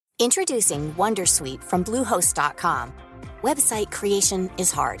Introducing Wondersuite from Bluehost.com. Website creation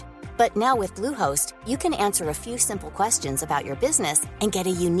is hard, but now with Bluehost, you can answer a few simple questions about your business and get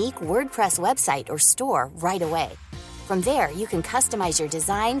a unique WordPress website or store right away. From there, you can customize your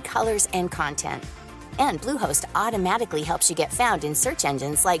design, colors, and content. And Bluehost automatically helps you get found in search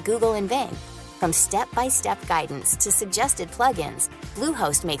engines like Google and Bing. From step-by-step guidance to suggested plugins,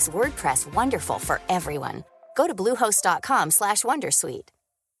 Bluehost makes WordPress wonderful for everyone. Go to bluehost.com/wondersuite.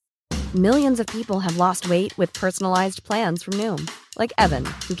 Millions of people have lost weight with personalized plans from Noom. Like Evan,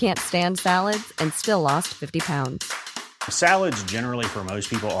 who can't stand salads and still lost 50 pounds. Salads generally for most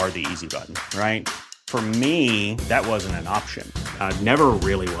people are the easy button, right? For me, that wasn't an option. I never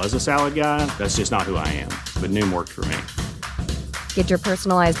really was a salad guy. That's just not who I am. But Noom worked for me. Get your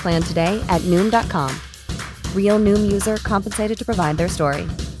personalized plan today at Noom.com. Real Noom user compensated to provide their story.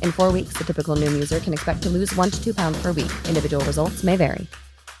 In 4 weeks, the typical Noom user can expect to lose 1 to 2 pounds per week. Individual results may vary.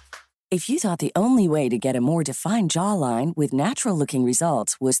 If you thought the only way to get a more defined jawline with natural-looking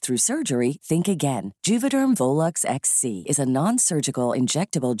results was through surgery, think again. Juvederm Volux XC is a non-surgical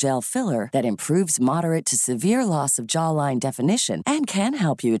injectable gel filler that improves moderate to severe loss of jawline definition and can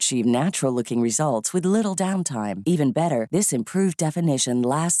help you achieve natural-looking results with little downtime. Even better, this improved definition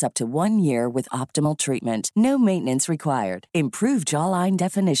lasts up to 1 year with optimal treatment. No maintenance required. Improve jawline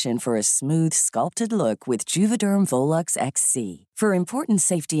definition for a smooth, sculpted look with Juvederm Volux XC. For important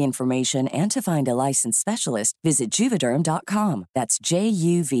safety information and to find a licensed specialist, visit Juvederm.com. That's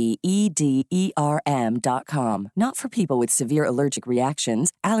JUVEDERM.com. Not for people with severe allergic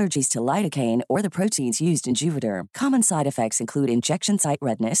reactions, allergies to lidocaine, or the proteins used in Juvederm. Common side effects include injection site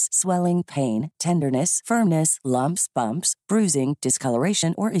redness, swelling, pain, tenderness, firmness, lumps, bumps, bruising,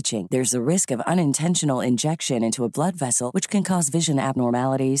 discoloration, or itching. There's a risk of unintentional injection into a blood vessel, which can cause vision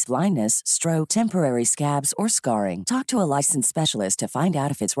abnormalities, blindness, stroke, temporary scabs, or scarring. Talk to a licensed specialist to find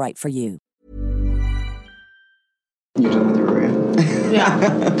out if it's right for you. You're done with your Oreo? Yeah,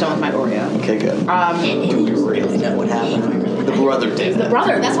 done with my Oreo. Okay, good. Do we really know what happened? The brother did. The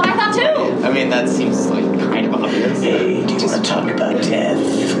brother, that's what I thought too. I mean, that seems like kind of obvious. Hey, do you want to talk about death?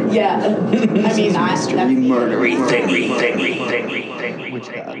 Yeah. I mean, murdery thingy.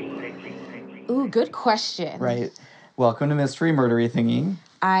 Which guy? Ooh, good question. Right. Welcome to Mystery Murdery Thingy.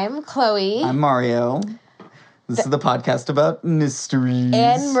 I'm Chloe. I'm Mario. This is the podcast about mysteries.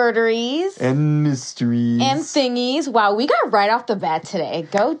 And murderies. And mysteries. And thingies. Wow, we got right off the bat today.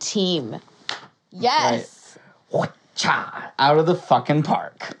 Go team. Yes. Right. Out of the fucking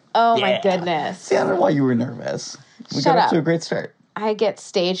park. Oh, my goodness. See, I don't know why you were nervous. We got off to a great start. I get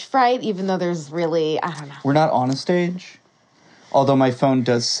stage fright, even though there's really, I don't know. We're not on a stage. Although my phone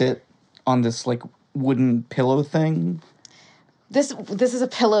does sit on this, like, wooden pillow thing. This is a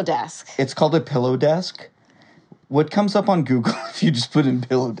pillow desk. It's called a pillow desk. What comes up on Google if you just put in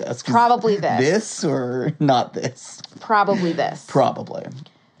pillow desk? Probably this. This or not this? Probably this. Probably.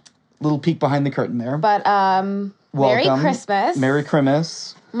 Little peek behind the curtain there. But, Merry Christmas. Merry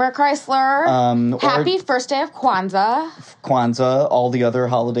Christmas. Merry Chrysler. Happy first day of Kwanzaa. Kwanzaa, all the other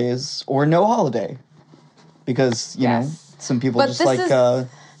holidays, or no holiday. Because, you know, some people just like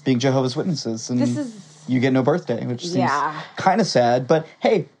being Jehovah's Witnesses. And you get no birthday, which seems kind of sad. But,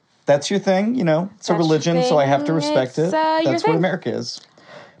 hey, that's your thing, you know. It's a religion, so I have to respect it. That's what America is.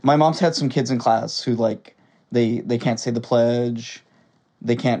 My mom's had some kids in class who, like, they can't say the pledge.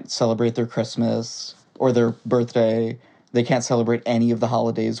 They can't celebrate their Christmas or their birthday. They can't celebrate any of the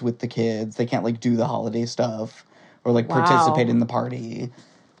holidays with the kids. They can't, like, do the holiday stuff or, like, participate in the party.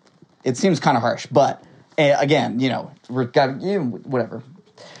 It seems kind of harsh. But, again, you know, whatever.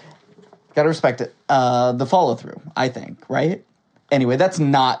 Got to respect it. The follow-through, I think, right? Anyway, that's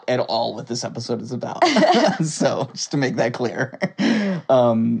not at all what this episode is about. So, just to make that clear.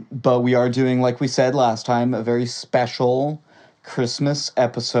 But we are doing, like we said last time, a very special Christmas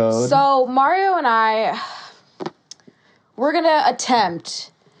episode. So, Mario and I, we're going to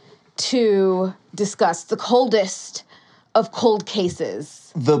attempt to discuss the coldest of cold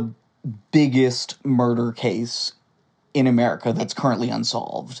cases. The biggest murder case in America that's currently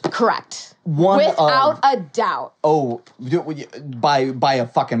unsolved. Correct. Without a doubt. Oh, by a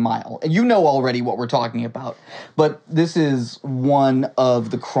fucking mile. You know already what we're talking about. But this is one of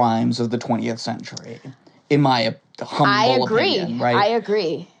the crimes of the 20th century, in my humble opinion. Right? I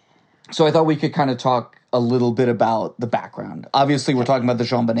agree. So I thought we could kind of talk a little bit about the background. Obviously, we're talking about the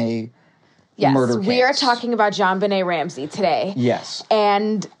JonBenét murder case. We are talking about JonBenét Ramsey today. Yes.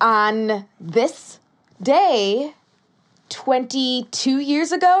 And on this day, 22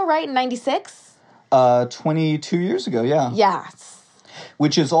 years ago, right, in 96? 22 years ago, yeah. Yeah.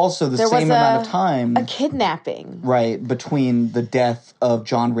 which is also the same amount of time. A kidnapping. Right, between the death of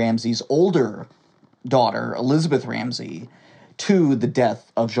John Ramsey's older daughter, Elizabeth Ramsey, to the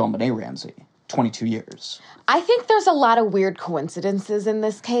death of JonBenét Ramsey, 22 years. I think there's a lot of weird coincidences in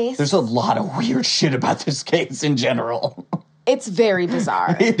this case. There's a lot of weird shit about this case in general. It's very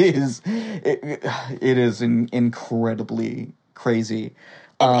bizarre. It is. It is incredibly crazy.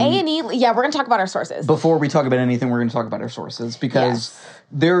 And A&E, we're going to talk about our sources. Before we talk about anything, we're going to talk about our sources because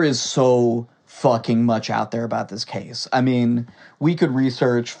there is so fucking much out there about this case. I mean, we could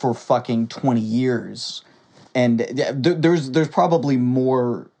research for fucking 20 years, and there's probably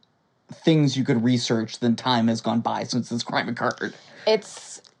more things you could research than time has gone by since this crime occurred.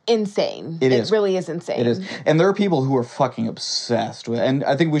 It's insane. It really is insane. It is. And there are people who are fucking obsessed with it. And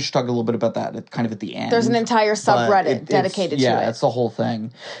I think we should talk a little bit about that kind of at the end. There's an entire subreddit dedicated to it. Yeah, it's the whole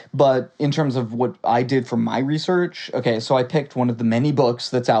thing. But in terms of what I did for my research, okay, so I picked one of the many books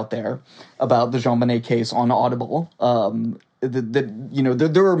that's out there about the JonBenét case on Audible.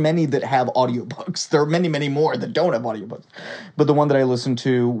 There are many that have audiobooks. There are many, many more that don't have audiobooks. But the one that I listened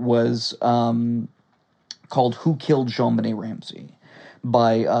to was called Who Killed JonBenét Ramsey?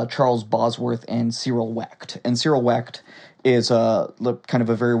 By Charles Bosworth and Cyril Wecht. And Cyril Wecht is kind of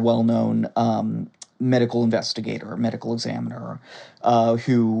a very well-known medical investigator, medical examiner,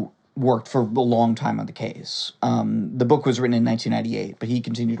 who worked for a long time on the case. The book was written in 1998, but he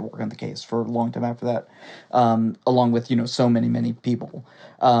continued to work on the case for a long time after that, along with, so many, many people.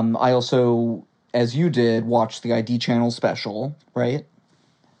 I also, as you did, watched the ID Channel special, right?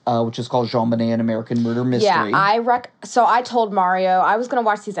 Which is called JonBenét, an American Murder Mystery. Yeah, so I told Mario, I was going to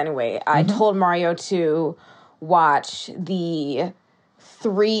watch these anyway. I told Mario to watch the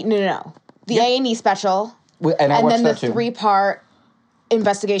A&E special, and then the 3-part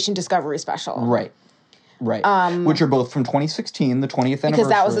investigation discovery special. Right. Which are both from 2016, the 20th anniversary. Because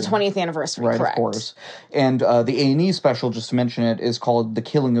that was the 20th anniversary, right, correct. Of course. And the A&E special, just to mention it, is called The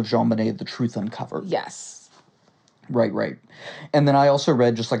Killing of JonBenét, The Truth Uncovered. Yes. Right. And then I also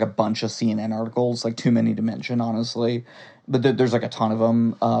read just a bunch of CNN articles, too many to mention, honestly. But there's a ton of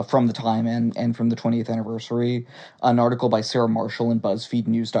them from the time and from the 20th anniversary. An article by Sarah Marshall in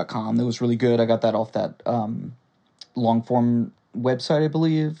BuzzFeedNews.com that was really good. I got that off that long-form website, I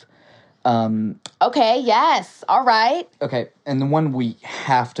believe. Okay, yes. All right. Okay, and the one we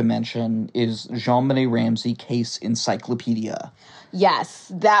have to mention is JonBenét Ramsey Case Encyclopedia. Yes,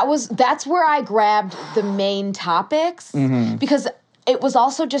 that's where I grabbed the main topics because it was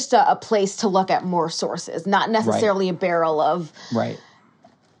also just a place to look at more sources, not necessarily a barrel of. Right.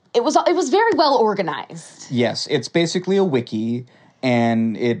 It was very well organized. Yes, it's basically a wiki,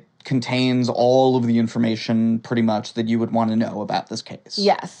 and it contains all of the information pretty much that you would want to know about this case.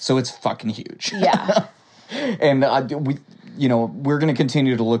 Yes. So it's fucking huge. Yeah. And we're going to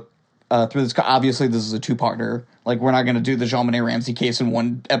continue to look through this. Obviously, this is a 2-parter. We're not going to do the JonBenét Ramsey case in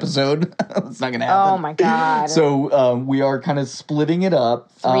one episode. It's not going to happen. Oh, my God. So we are kind of splitting it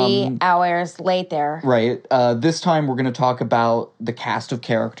up. 3 hours later. Right. This time, we're going to talk about the cast of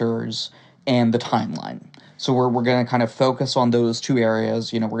characters and the timeline. So we're going to kind of focus on those 2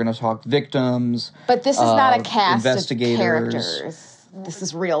 areas. We're going to talk victims. But this is not a cast of investigators. Characters. This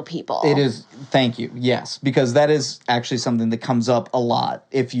is real people. It is. Thank you. Yes, because that is actually something that comes up a lot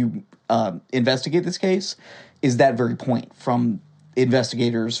if you investigate this case, is that very point from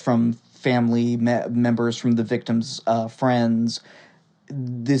investigators, from family members, from the victims' friends.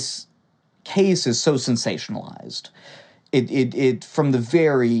 This case is so sensationalized. It from the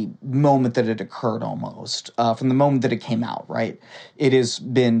very moment that it occurred, almost from the moment that it came out, right? It has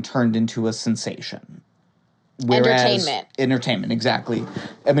been turned into a sensation. Entertainment, exactly.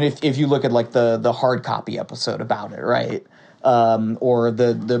 I mean, if you look at the hard copy episode about it, right? Or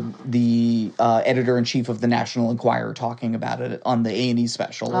the editor in chief of the National Enquirer talking about it on the A&E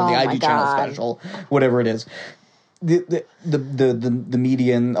special or the ID Channel special, whatever it is. The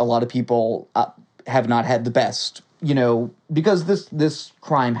media and a lot of people have not had the best, because this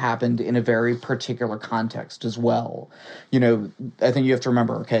crime happened in a very particular context as well. I think you have to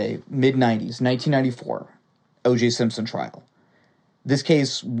remember, okay, mid-90s, 1994, O.J. Simpson trial. This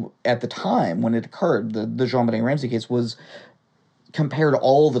case, at the time when it occurred, the JonBenét Ramsey case was compared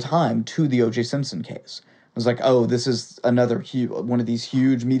all the time to the O.J. Simpson case. It was oh, this is another one of these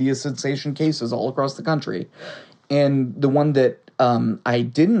huge media sensation cases all across the country. And the one that I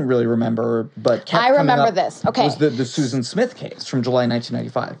didn't really remember, but kept coming up this. Okay. Was the Susan Smith case from July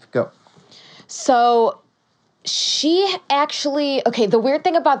 1995. Go. So she actually, the weird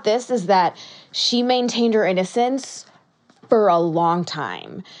thing about this is that she maintained her innocence for a long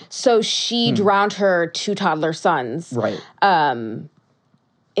time. So she drowned her 2 toddler sons. Right.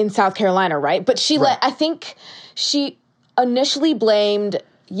 in South Carolina, right? But I think she initially blamed,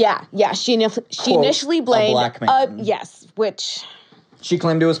 she initially blamed, a black man. yes, which... She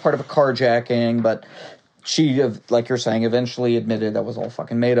claimed it was part of a carjacking, but she, like you're saying, eventually admitted that was all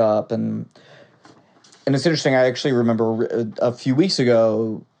fucking made up. And it's interesting, I actually remember a few weeks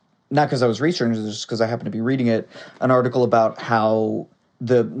ago, not because I was researching, just because I happened to be reading it, an article about how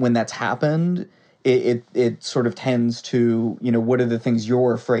when that's happened, it sort of tends to, what are the things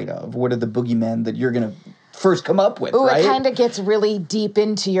you're afraid of? What are the boogeymen that you're going to first come up with, right? It kind of gets really deep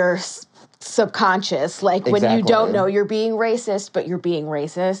into your subconscious, like when you don't know you're being racist, but you're being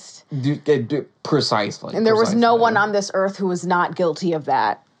racist. Precisely. And there was no one on this earth who was not guilty of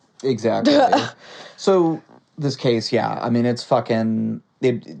that. Exactly. So this case, I mean, it's fucking...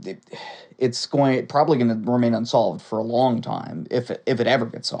 It's probably going to remain unsolved for a long time, if it ever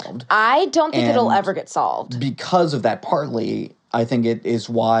gets solved. I don't think it'll ever get solved. Because of that, partly, I think it is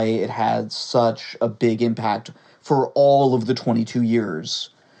why it had such a big impact for all of the 22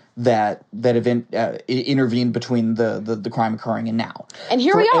 years that event intervened between the crime occurring and now. And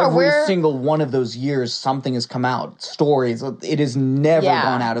here we are. Every single one of those years, something has come out. Stories. It has never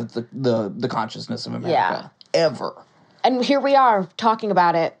gone out of the consciousness of America. Ever. And here we are talking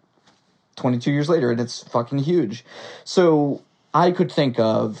about it 22 years later, and it's fucking huge. So I could think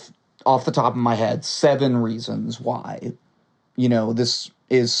of, off the top of my head, 7 reasons why, this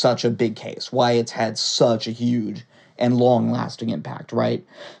is such a big case, why it's had such a huge and long-lasting impact, right?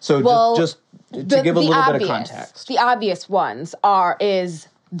 So just to give a little bit of context. The obvious ones is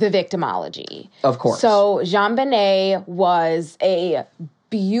the victimology. Of course. So JonBenét was a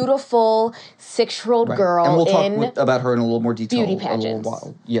beautiful 6-year-old girl. And we'll talk about her in a little more detail beauty pageants. A little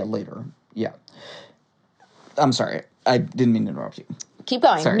while. Yeah, later. Yeah. I'm sorry. I didn't mean to interrupt you. Keep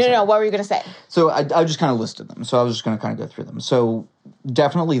going. Sorry. What were you going to say? So I just kind of listed them. So I was just going to kind of go through them. So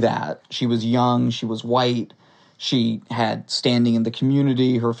definitely that. She was young. She was white. She had standing in the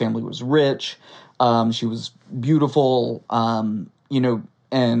community. Her family was rich. She was beautiful. And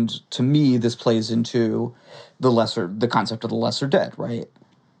to me, this plays into the concept of the lesser dead, right?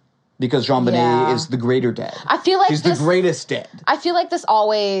 Because JonBenét is the greater dead. I feel like she's the greatest dead. I feel like this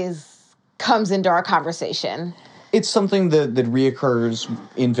always comes into our conversation. It's something that reoccurs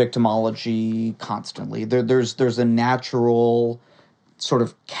in victimology constantly. There's a natural sort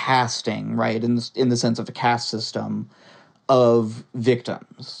of casting, right, in the sense of a caste system of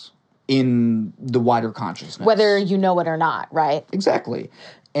victims in the wider consciousness. Whether you know it or not, right? Exactly.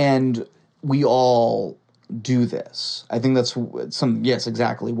 And we all do this. I think that's yes,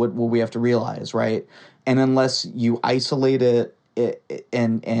 exactly what we have to realize, right? And unless you isolate it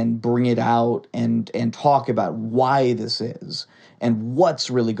and bring it out and talk about why this is and what's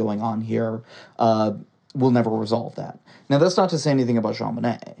really going on here, we'll never resolve that. Now, that's not to say anything about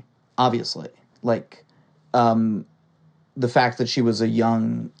JonBenét, obviously. Like, the fact that she was a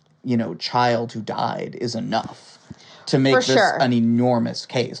young, child who died is enough to make this an enormous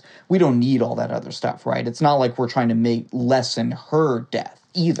case. We don't need all that other stuff, right? It's not like we're trying to lessen her death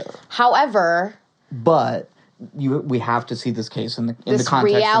either. However... But we have to see this case in the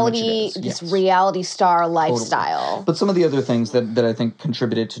context in which it is. This reality star lifestyle. Totally. But some of the other things that I think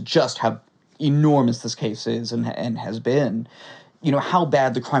contributed to just how enormous this case is and has been, how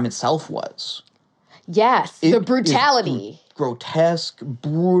bad the crime itself was. Yes, the brutality. Grotesque,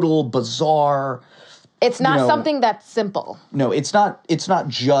 brutal, bizarre. It's not something that's simple. No, it's not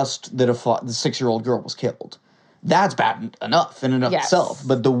just that the 6-year-old girl was killed. That's bad enough in and of itself.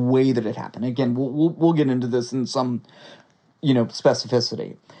 But the way that it happened, again, we'll get into this in some,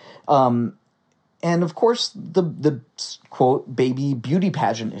 specificity. And of course, the quote baby beauty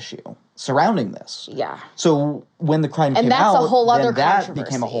pageant issue surrounding this. Yeah. So when the crime came out, that's a whole other that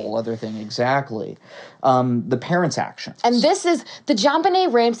became a whole other thing. Exactly. The parents' actions. And this is the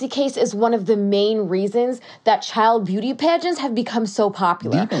JonBenét Ramsey case is one of the main reasons that child beauty pageants have become so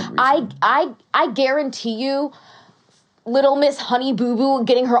popular. I guarantee you, Little Miss Honey Boo Boo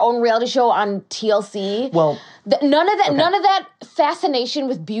getting her own reality show on TLC. Well, none of that fascination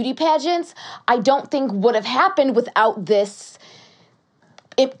with beauty pageants, I don't think would have happened without this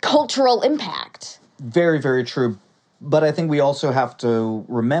cultural impact. Very, very true. But I think we also have to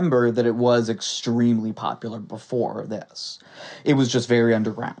remember that it was extremely popular before this. It was just very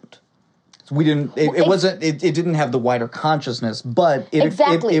underground. We didn't. It wasn't. It didn't have the wider consciousness, but it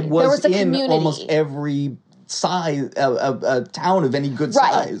was in community. Almost every size, a town of any good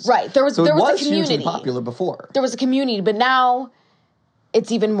size. Right. There was a community. Hugely popular before. There was a community, but now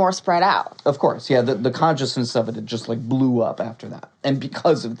it's even more spread out. Of course, yeah. The consciousness of it just, like, blew up after that. And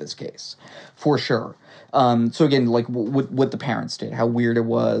because of this case, for sure. So, again, like, what the parents did, how weird it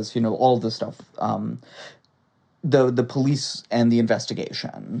was, you know, all of this stuff. The police and the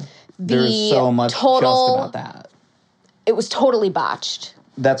investigation. There's so much just about that. It was totally botched.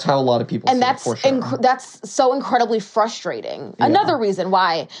 That's how a lot of people see it, for sure. That's so incredibly frustrating. Yeah. Another reason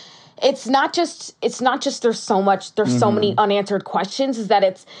why it's not just there's so many unanswered questions, is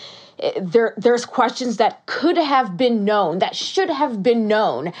that there's questions that could have been known, that should have been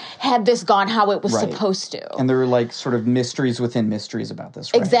known had this gone how it was supposed to. And there are, like, sort of mysteries within mysteries about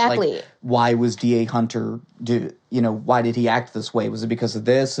this, right? Exactly. Like, why was D.A. Hunter why did he act this way? Was it because of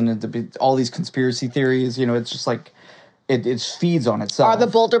this? And all these conspiracy theories, you know, it's just like it feeds on itself. Are the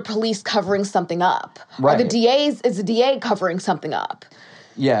Boulder police covering something up? Right. Is the DA covering something up?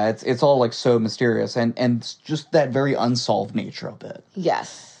 Yeah, it's all, like, so mysterious, and just that very unsolved nature of it.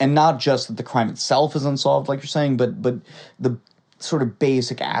 Yes. And not just that the crime itself is unsolved, like you're saying, but the sort of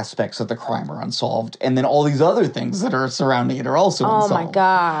basic aspects of the crime are unsolved, and then all these other things that are surrounding it are also unsolved. Oh my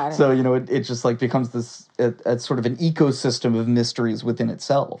God. So, you know, it just, like, becomes this sort of an ecosystem of mysteries within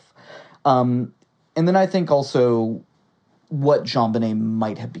itself. And then I think also what JonBenét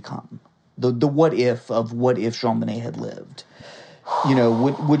might have become. The what if of what if JonBenét had lived. You know,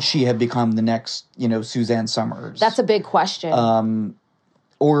 would she have become the next, you know, Suzanne Summers? That's a big question.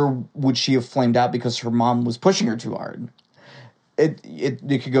 Or would she have flamed out because her mom was pushing her too hard?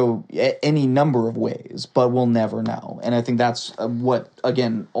 It could go any number of ways, but we'll never know. And I think that's what,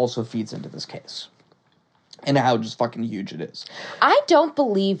 again, also feeds into this case. And how just fucking huge it is. I don't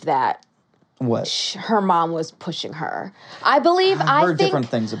believe that. What? Her mom was pushing her. I've heard different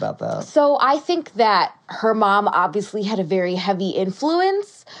things about that. So I think that her mom obviously had a very heavy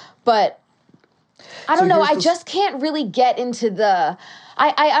influence, but I don't know. I just can't really get into the.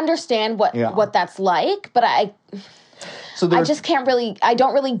 I understand what that's like, but I just can't really. I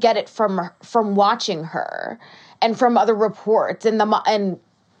don't really get it from watching her and from other reports and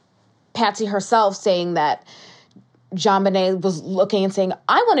Patsy herself saying that JonBenét was looking and saying,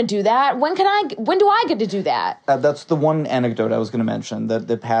 I want to do that. When do I get to do that? That's the one anecdote I was going to mention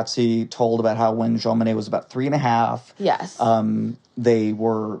that Patsy told about how when JonBenét was about 3.5. Yes. They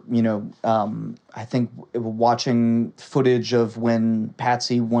were, you know, I think watching footage of when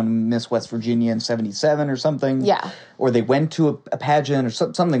Patsy won Miss West Virginia in 1977 or something. Yeah. Or they went to a pageant or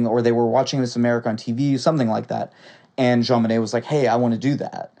something, or they were watching Miss America on TV, something like that. And JonBenét was like, hey, I want to do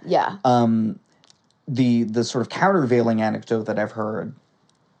that. Yeah. The sort of countervailing anecdote that I've heard,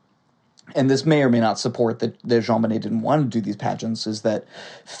 and this may or may not support that JonBenét didn't want to do these pageants, is that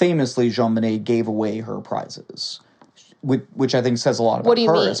famously JonBenét gave away her prizes, which I think says a lot about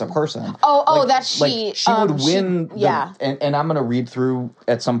her as a person. That she would win. And I'm going to read through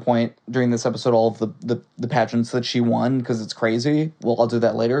at some point during this episode all of the pageants that she won because it's crazy. Well, I'll do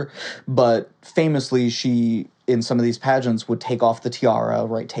that later. But famously, she in some of these pageants would take off the tiara,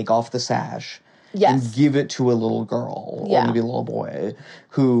 right? Take off the sash. Yes. And give it to a little girl or maybe a little boy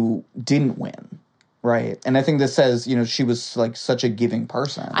who didn't win, right? And I think this says, you know, she was, like, such a giving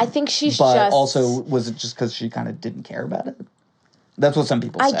person. I think But also, was it just because she kind of didn't care about it? That's what some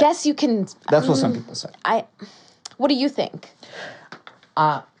people say. I guess you can... That's what some people say. What do you think?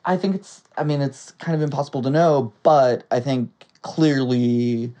 I think it's kind of impossible to know, but I think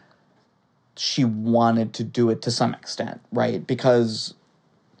clearly she wanted to do it to some extent, right? Because...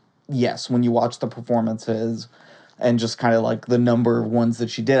 yes, when you watch the performances and just kind of like the number of ones that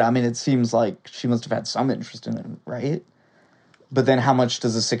she did, I mean, it seems like she must have had some interest in it, right? But then how much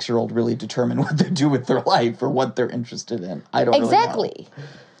does a 6-year-old really determine what they do with their life or what they're interested in? I don't really know.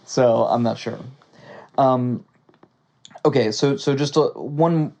 So I'm not sure. Okay, so just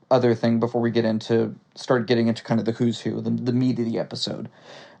one other thing before we start getting into kind of the who's who, the meat of the episode.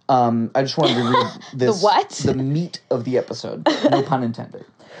 I just wanted to read this. The what? The meat of the episode. No pun intended.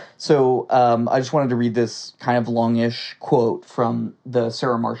 So I just wanted to read this kind of longish quote from the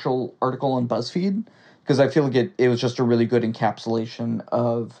Sarah Marshall article on BuzzFeed, because I feel like it was just a really good encapsulation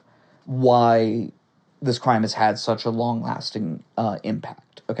of why this crime has had such a long-lasting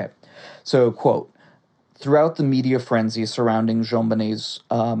impact. Okay, so quote, throughout the media frenzy surrounding JonBenét's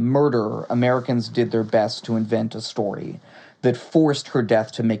murder, Americans did their best to invent a story that forced her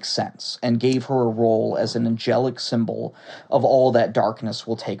death to make sense and gave her a role as an angelic symbol of all that darkness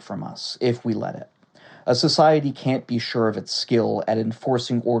will take from us, if we let it. A society can't be sure of its skill at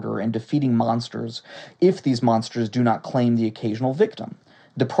enforcing order and defeating monsters if these monsters do not claim the occasional victim.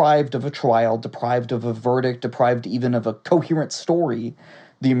 Deprived of a trial, deprived of a verdict, deprived even of a coherent story,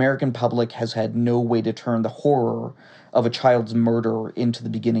 the American public has had no way to turn the horror of a child's murder into the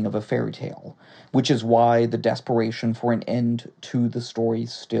beginning of a fairy tale, which is why the desperation for an end to the story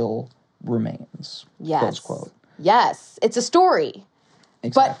still remains. Yes. Close quote. Yes. It's a story.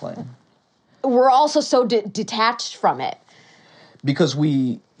 Exactly. But we're also so detached from it. Because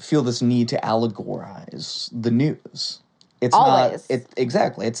we feel this need to allegorize the news. It's always.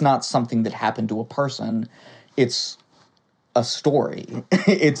 Exactly. It's not something that happened to a person. It's a story.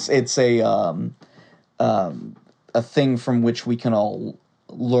 It's a thing from which we can all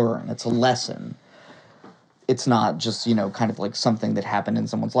learn. It's a lesson. It's not just, kind of like something that happened in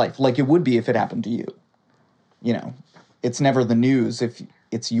someone's life. Like it would be if it happened to you. It's never the news if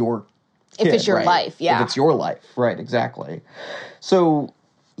it's your kid, if it's your life, yeah. If it's your life, right, exactly. So,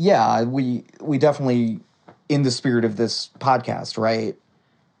 yeah, we definitely, in the spirit of this podcast, right,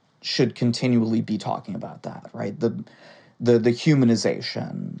 should continually be talking about that, right? The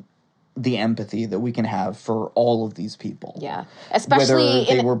humanization, the empathy that we can have for all of these people. Yeah. Especially whether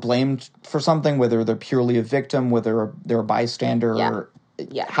they were blamed for something, whether they're purely a victim, whether they're a bystander,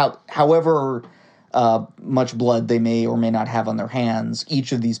 however much blood they may or may not have on their hands,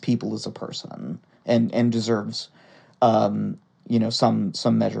 each of these people is a person and deserves some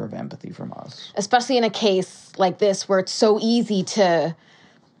measure of empathy from us. Especially in a case like this where it's so easy to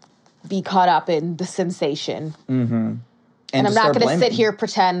be caught up in the sensation. Mm-hmm. And I'm not going to sit here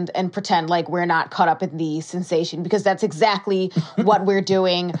pretend like we're not caught up in the sensation, because that's exactly what we're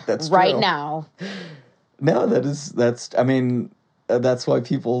doing right now. No, that's why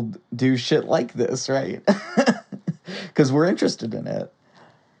people do shit like this, right? Because we're interested in it.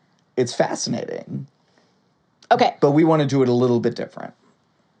 It's fascinating. Okay. But we want to do it a little bit different.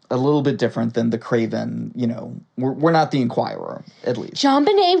 A little bit different than the Craven, we're not the Inquirer, at least.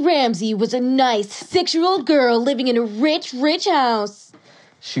 JonBenét Ramsey was a nice 6-year-old girl living in a rich, rich house.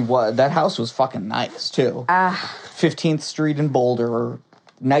 That house was fucking nice, too. 15th Street in Boulder,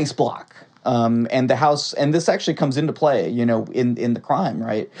 nice block. And the house, and this actually comes into play, in the crime,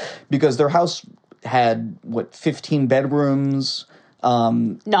 right? Because their house had, 15 bedrooms?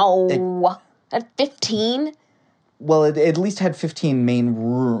 No. At 15? Well, it at least had 15 main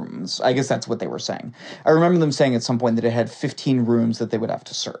rooms. I guess that's what they were saying. I remember them saying at some point that it had 15 rooms that they would have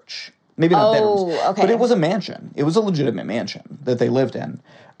to search. Maybe not bedrooms. Okay. But it was a mansion. It was a legitimate mansion that they lived in.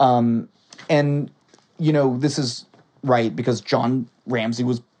 And, this is right because John Ramsey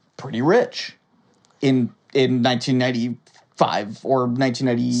was pretty rich in 1995 or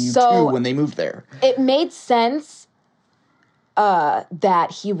 1992 when they moved there. It made sense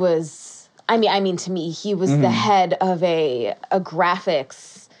that he was... I mean, to me, he was the head of a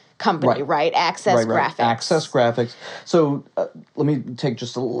graphics company, right? Access Graphics. Access Graphics. So let me take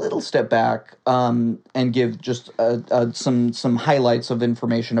just a little step back and give just some highlights of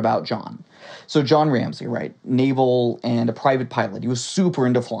information about John. So John Ramsey, right? Naval and a private pilot. He was super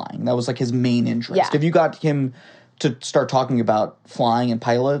into flying. That was like his main interest. Yeah. If you got him to start talking about flying and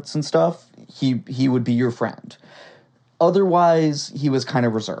pilots and stuff, he would be your friend. Otherwise, he was kind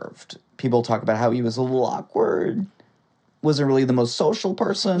of reserved. People talk about how he was a little awkward, wasn't really the most social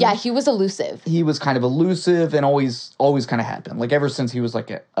person. Yeah, he was elusive. He was kind of elusive and always kind of had been, like ever since he was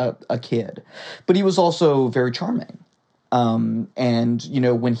like a kid. But he was also very charming. And,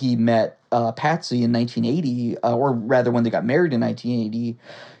 when he met Patsy in 1980, or rather when they got married in 1980,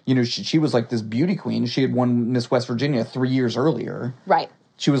 she was like this beauty queen. She had won Miss West Virginia 3 years earlier. Right.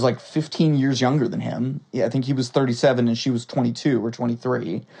 She was like 15 years younger than him. Yeah, I think he was 37 and she was 22 or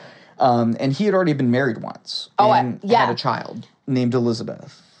 23. And he had already been married once and had a child named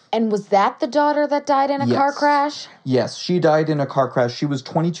Elizabeth. And was that the daughter that died in a car crash? Yes, she died in a car crash. She was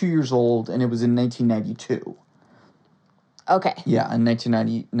 22 years old, and it was in 1992. Okay. Yeah, in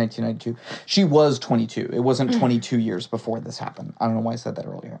 1992. She was 22. It wasn't 22 years before this happened. I don't know why I said that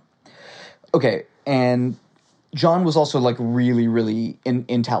earlier. Okay, and John was also, like, really, really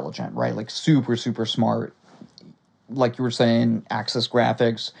intelligent, right? Like, super, super smart. Like you were saying, Access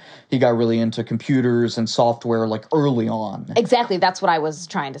Graphics. He got really into computers and software, like, early on. Exactly. That's what I was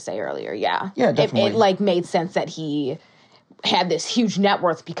trying to say earlier, yeah. Yeah, definitely. It like, made sense that he had this huge net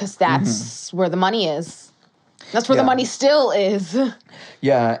worth because that's where the money is. That's where the money still is.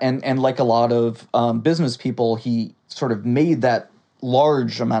 Yeah, and like a lot of business people, he sort of made that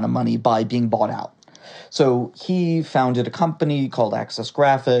large amount of money by being bought out. So he founded a company called Access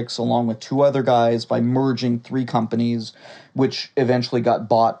Graphics along with two other guys by merging three companies, which eventually got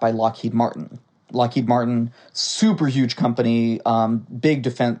bought by Lockheed Martin. Lockheed Martin, super huge company, big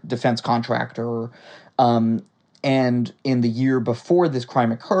defense contractor. And in the year before this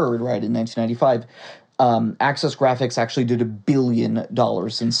crime occurred, right, in 1995, Access Graphics actually did $1 billion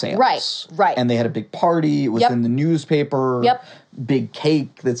in sales. Right. And they had a big party. It was in the newspaper. Yep. Big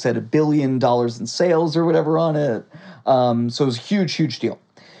cake that said $1 billion in sales or whatever on it. So it was a huge, huge deal.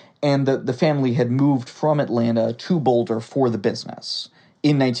 And the family had moved from Atlanta to Boulder for the business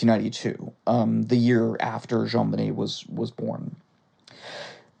in 1992, the year after JonBenét was born.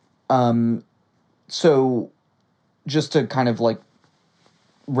 So just to kind of like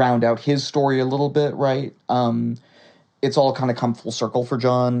round out his story a little bit, right? It's all kind of come full circle for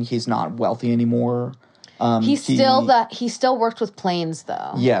John. He's not wealthy anymore. He still worked with planes,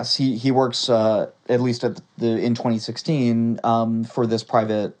 though. Yes, he works at least in 2016 for this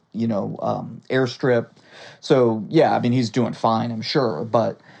private, airstrip. So yeah, I mean he's doing fine, I'm sure,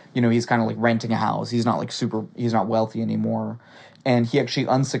 but he's kind of like renting a house. He's not like he's not wealthy anymore. And he actually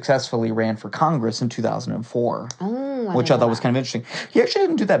unsuccessfully ran for Congress in 2004, which I thought was kind of interesting. He actually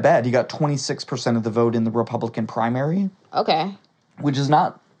didn't do that bad. He got 26% of the vote in the Republican primary. Okay. Which is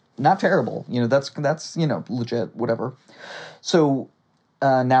not terrible. That's legit, whatever. So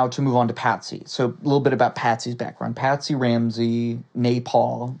now to move on to Patsy. So a little bit about Patsy's background. Patsy Ramsey, née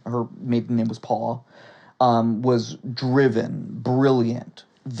Paul, her maiden name was Paul, was driven, brilliant,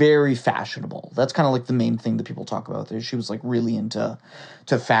 very fashionable. That's kind of like the main thing that people talk about. She was like really into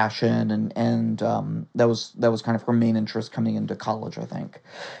fashion, and that was kind of her main interest coming into college, I think.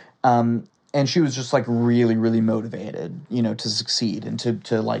 And she was just like really, really motivated, to succeed and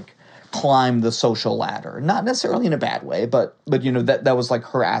to like climb the social ladder. Not necessarily in a bad way, but that was like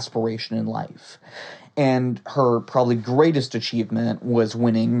her aspiration in life. And her probably greatest achievement was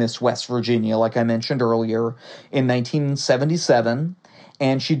winning Miss West Virginia, like I mentioned earlier, in 1977.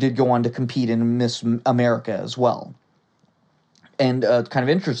 And she did go on to compete in Miss America as well. And kind of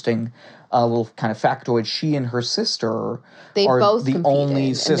interesting, a little kind of factoid, she and her sister are the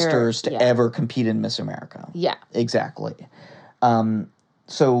only sisters to ever compete in Miss America. Yeah. Exactly.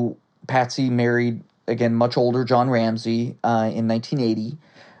 So Patsy married, again, much older John Ramsey in 1980,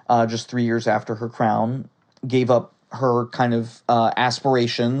 just 3 years after her crown, gave up her kind of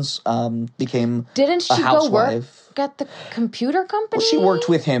aspirations, became Didn't she a housewife. Go work at the computer company? Well, she worked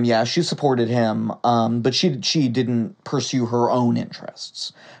with him, yeah. She supported him, but she didn't pursue her own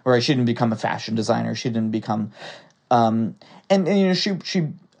interests. Right? She didn't become a fashion designer. She didn't become, and she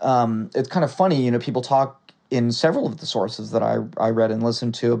it's kind of funny. People talk in several of the sources that I read and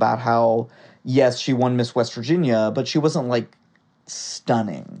listened to about how yes, she won Miss West Virginia, but she wasn't like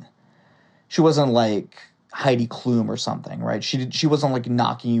stunning. She wasn't like Heidi Klum or something, right? She wasn't like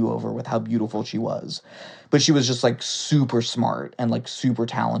knocking you over with how beautiful she was, but she was just like super smart and like super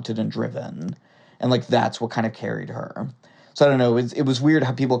talented and driven, and like that's what kind of carried her. So I don't know. It was weird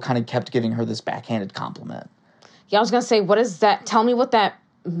how people kind of kept giving her this backhanded compliment. Yeah, I was gonna say, what is that? Tell me what that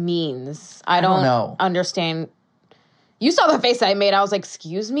means. I don't know. Understand. You saw the face I made. I was like,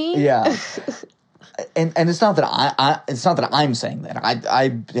 "Excuse me." Yeah. And it's not that I'm saying that.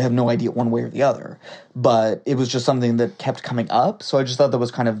 I have no idea one way or the other, but it was just something that kept coming up. So I just thought that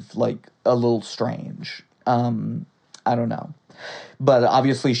was kind of like a little strange. I don't know, but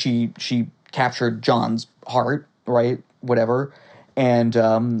obviously she captured John's heart, right? Whatever, and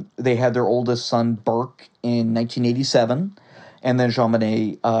they had their oldest son Burke in 1987, and then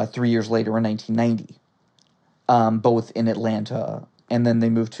JonBenét 3 years later in 1990, both in Atlanta, and then they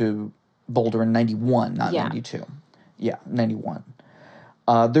moved to Boulder in 91, not 92. Yeah, 91.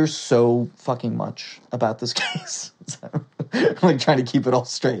 There's so fucking much about this case. I'm like trying to keep it all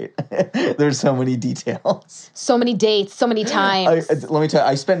straight. There's so many details. So many dates, so many times. Let me tell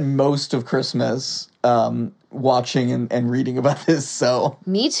you, I spent most of Christmas watching and reading about this, so...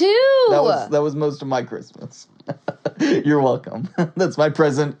 Me too! That was most of my Christmas. You're welcome. That's my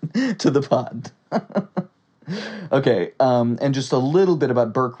present to the pod. Okay, and just a little bit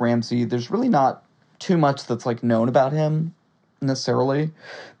about Burke Ramsey. There's really not too much that's, like, known about him, necessarily,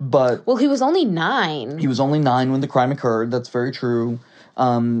 but... Well, he was only 9. He was only 9 when the crime occurred. That's very true.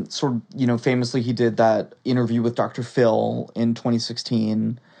 Sort of, famously, he did that interview with Dr. Phil in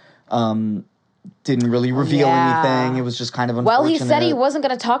 2016. Didn't really reveal anything. It was just kind of unfortunate. Well, he said he wasn't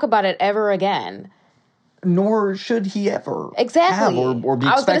going to talk about it ever again. Nor should he ever. Exactly. Have or be expected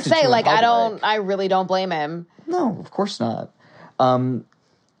to. I was going to say, like, I really don't blame him. No, of course not. And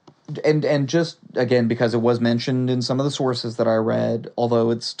just, again, because it was mentioned in some of the sources that I read, although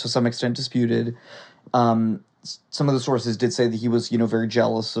it's to some extent disputed, some of the sources did say that he was, very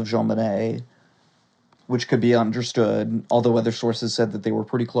jealous of JonBenét, which could be understood, although other sources said that they were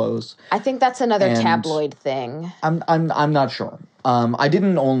pretty close. I think that's another tabloid thing. I'm not sure. I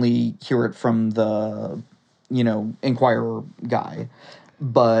didn't only hear it from the, Inquirer guy.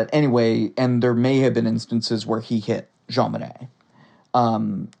 But anyway, and there may have been instances where he hit JonBenét.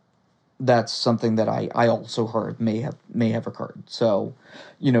 That's something that I also heard may have occurred. So,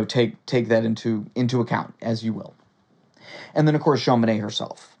 take that into account as you will. And then, of course, JonBenét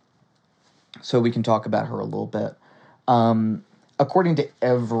herself. So we can talk about her a little bit. According to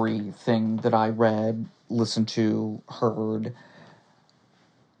everything that I read, listened to, heard,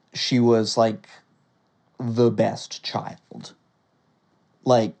 she was, like, the best child.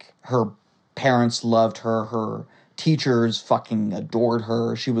 Like, her parents loved her. Her teachers fucking adored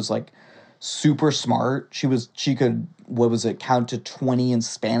her. She was, like, super smart. She could, count to 20 in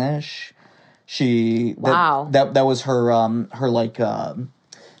Spanish. Wow. That was her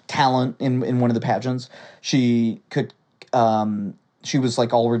talent in one of the pageants. She could, she was,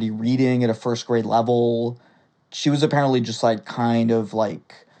 like, already reading at a first grade level. She was apparently just, like, kind of,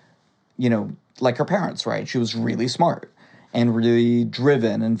 like, like her parents, right? She was really smart and really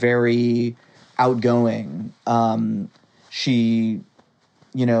driven and very outgoing. She,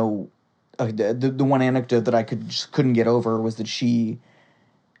 the one anecdote that I couldn't get over was that she,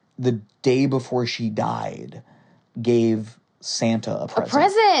 the day before she died, gave Santa a present. A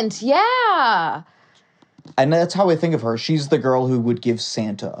present, yeah. And that's how I think of her. She's the girl who would give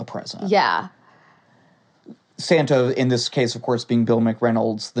Santa a present. Yeah. Santa, in this case, of course, being Bill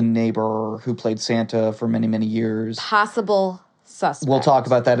McReynolds, the neighbor who played Santa for many, many years. Possible suspect. We'll talk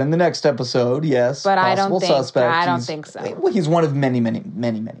about that in the next episode, yes. But I don't think so. Well, he's one of many, many,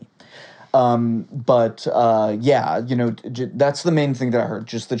 many, many. That's the main thing that I heard,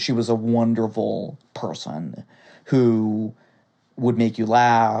 just that she was a wonderful person who would make you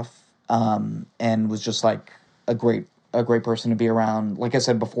laugh, and was just, like, a great person to be around. Like I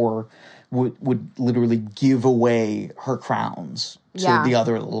said before, would literally give away her crowns to the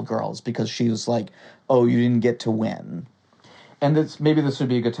other little girls because she was like, oh, you didn't get to win. And maybe this would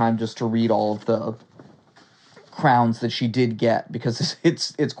be a good time just to read all of the crowns that she did get, because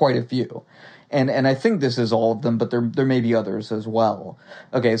it's quite a few. And I think this is all of them, but there may be others as well.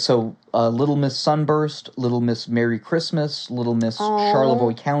 Okay, so Little Miss Sunburst, Little Miss Merry Christmas, Little Miss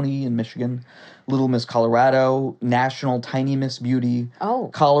Charlevoix County in Michigan, Little Miss Colorado, National Tiny Miss Beauty,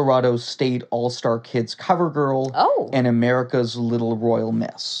 Colorado State All-Star Kids Cover Girl, and America's Little Royal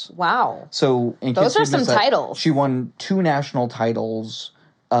Miss. Wow. So those are some titles. She won 2 national titles,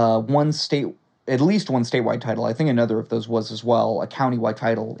 at least one statewide title. I think another of those was as well a countywide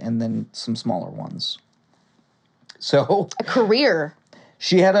title, and then some smaller ones. So a career.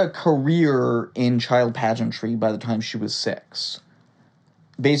 She had a career in child pageantry by the time she was 6.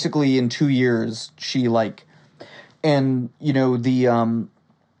 Basically, in 2 years, she so some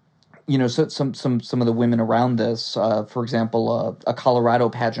of the women around this, for example, a Colorado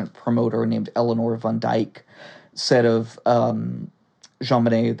pageant promoter named Eleanor Von Dyke said of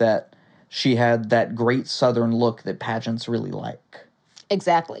JonBenét that she had that great Southern look that pageants really like.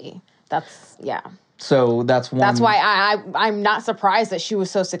 Exactly. So that's one. That's why I'm not surprised that she was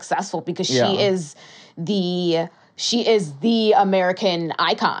so successful, because she is the American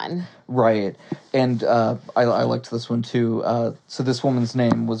icon. Right. And I liked this one too. So this woman's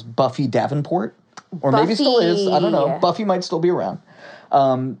name was Buffy Davenport, or maybe still is. I don't know. Buffy might still be around.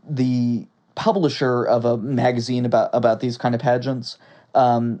 The publisher of a magazine about these kind of pageants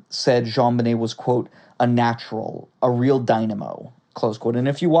said JonBenét was, quote, a natural, a real dynamo, close quote. And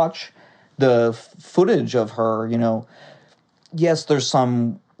if you watch the footage of her, yes, there's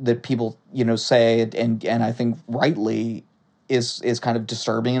some that people, say, and I think rightly is kind of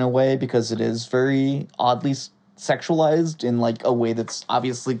disturbing in a way, because it is very oddly sexualized in, like, a way that's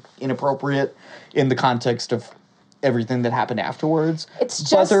obviously inappropriate in the context of everything that happened afterwards. It's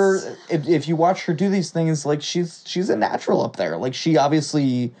just... But if you watch her do these things, like, she's a natural up there. Like, she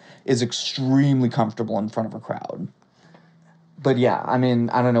obviously is extremely comfortable in front of a crowd. But yeah, I mean,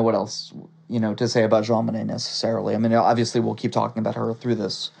 I don't know what else, to say about JonBenét necessarily. I mean, obviously we'll keep talking about her through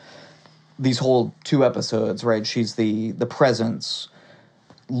these whole 2 episodes, right? She's the presence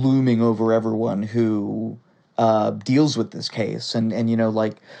looming over everyone who deals with this case. And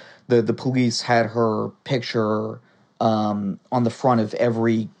like, the police had her picture on the front of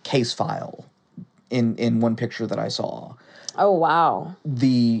every case file in one picture that I saw. Oh, wow.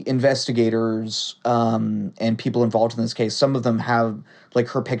 The investigators and people involved in this case, some of them have, like,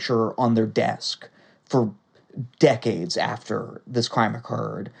 her picture on their desk for decades after this crime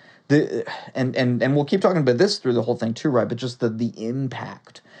occurred. And we'll keep talking about this through the whole thing too, right? But just the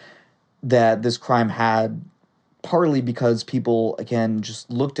impact that this crime had, partly because people, again,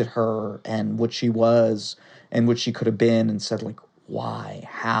 just looked at her and what she was and what she could have been and said, like, why,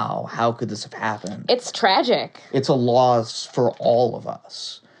 how could this have happened? It's tragic. It's a loss for all of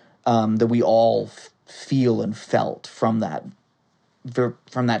us, that we all feel and felt from that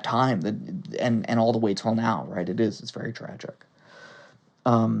time, and all the way till now, right? It's very tragic.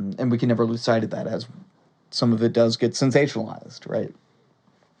 And we can never lose sight of that, as some of it does get sensationalized, right?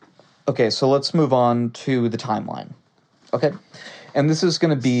 Okay, so let's move on to the timeline. Okay? And this is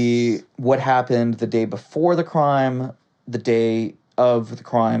going to be what happened the day before the crime, the day of the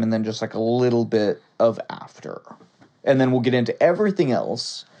crime, and then just like a little bit of after. And then we'll get into everything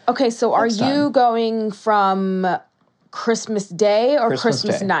else. Okay, so are you going from Christmas Day or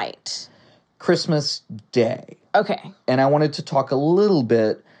Christmas night? Christmas Day. Okay. And I wanted to talk a little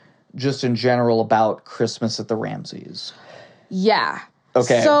bit just in general about Christmas at the Ramseys. Yeah.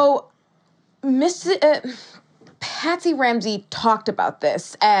 Okay. So Patsy Ramsey talked about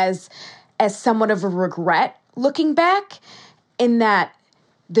this as somewhat of a regret looking back, in that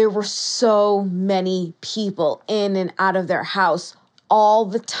there were so many people in and out of their house all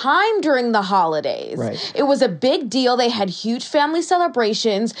the time during the holidays. Right. It was a big deal. They had huge family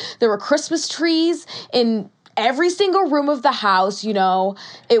celebrations. There were Christmas trees in every single room of the house, you know.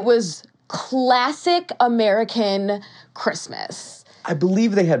 It was classic American Christmas. I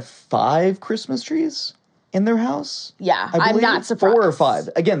believe they had 5 Christmas trees in their house. Yeah, I'm not surprised. 4 or 5.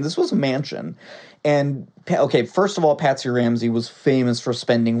 Again, this was a mansion. And, okay, first of all, Patsy Ramsey was famous for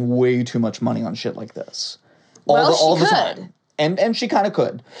spending way too much money on shit like this. All the time. And she kind of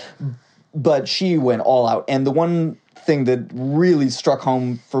could. But she went all out. And the one thing that really struck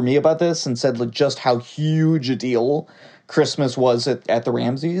home for me about this and said like just how huge a deal Christmas was at the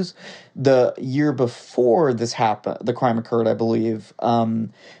Ramseys, the year before this happened, the crime occurred, I believe,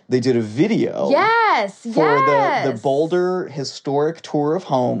 they did a video. For the Boulder Historic Tour of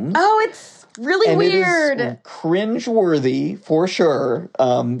Homes. Oh, it's really weird. It is cringe-worthy, for sure.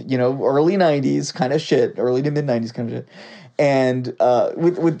 Early 90s kind of shit, early to mid-90s kind of shit. And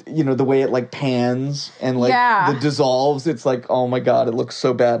with the way it like pans and like the dissolves, it's like, oh my God, it looks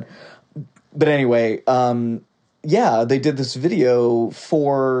so bad. But anyway, they did this video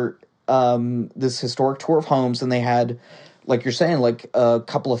for this historic tour of homes, and they had, like you're saying, like a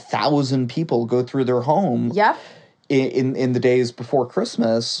couple of thousand people go through their home. Yep. In the days before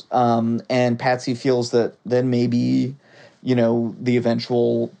Christmas, and Patsy feels that then maybe, the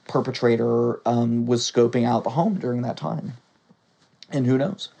eventual perpetrator was scoping out the home during that time, and who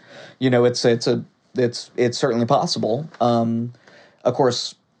knows? It's certainly possible. Of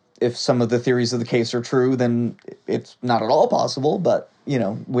course, if some of the theories of the case are true, then it's not at all possible. But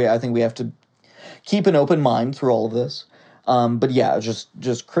I think we have to keep an open mind through all of this. But yeah,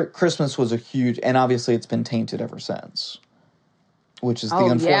 just Christmas was a huge, and obviously it's been tainted ever since, which is the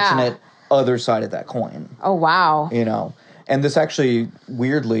unfortunate other side of that coin. Oh, wow. And this actually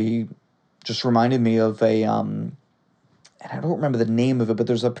weirdly just reminded me of and I don't remember the name of it, but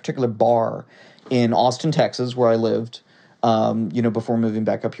there's a particular bar in Austin, Texas, where I lived, before moving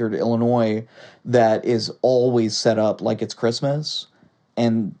back up here to Illinois, that is always set up like it's Christmas.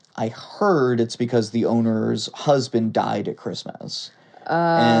 And I heard it's because the owner's husband died at Christmas.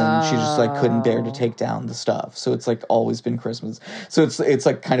 And she just like couldn't bear to take down the stuff. So it's like always been Christmas. So it's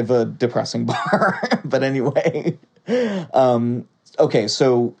like kind of a depressing bar. But anyway. Okay,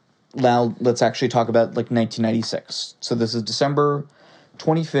 so now let's actually talk about like 1996. So this is December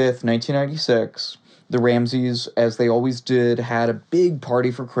 25th, 1996. The Ramseys, as they always did, had a big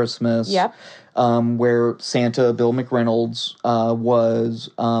party for Christmas. Yep. Where Santa, Bill McReynolds, was,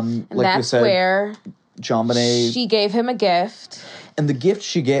 like you said, where JonBenét. She gave him a gift. And the gift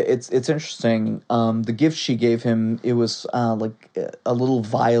she gave, it's interesting. The gift she gave him, it was like a little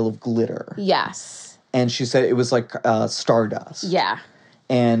vial of glitter. Yes. And she said it was like stardust. Yeah.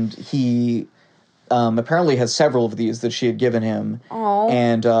 And he apparently has several of these that she had given him. Oh.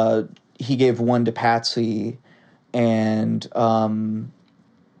 And he gave one to Patsy, and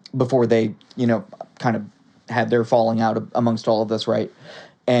before they, kind of had their falling out amongst all of this, right?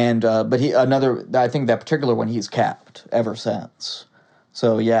 And but I think that particular one he's kept ever since.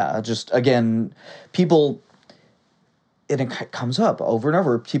 So yeah, just again, people, and it comes up over and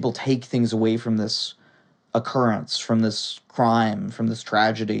over. People take things away from this occurrence, from this crime, from this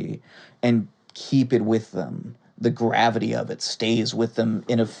tragedy, and keep it with them. The gravity of it stays with them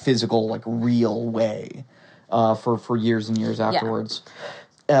in a physical, like real way, for years and years afterwards.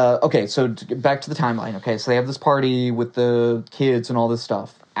 Yeah. Okay, so back to the timeline. Okay, so they have this party with the kids and all this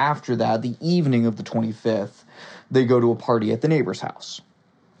stuff. After that, the evening of the 25th, they go to a party at the neighbor's house.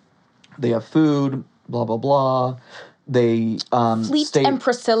 They have food, blah, blah, blah. They Fleet and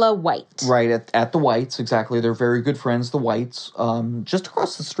Priscilla White. Right, at the Whites, exactly. They're very good friends, the Whites. Just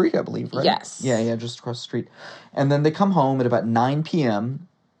across the street, I believe, right? Yes. Yeah, just across the street. And then they come home at about 9 p.m.,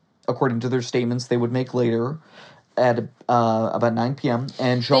 according to their statements they would make later, at about 9 p.m.,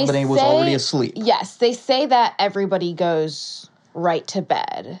 and JonBenét was already asleep. Yes, they say that everybody goes right to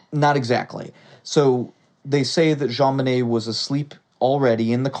bed. Not exactly. So they say that JonBenét was asleep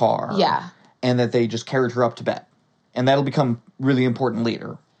already in the car. Yeah. And that they just carried her up to bed. And that'll become really important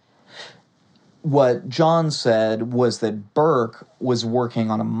later. What John said was that Burke was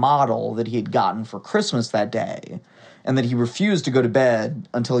working on a model that he had gotten for Christmas that day, and that he refused to go to bed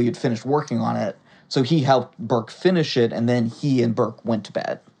until he had finished working on it. So he helped Burke finish it, and then he and Burke went to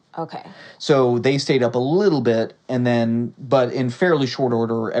bed. Okay. So they stayed up a little bit, and then, but in fairly short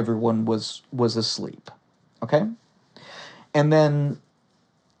order, everyone was asleep. Okay? And then,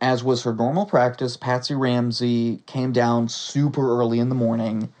 as was her normal practice, Patsy Ramsey came down super early in the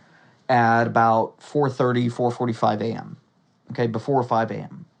morning at about 4:30, 4:45 a.m., okay, before 5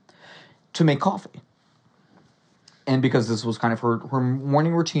 a.m., to make coffee. And because this was kind of her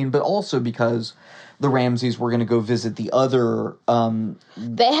morning routine, but also because the Ramseys were going to go visit the other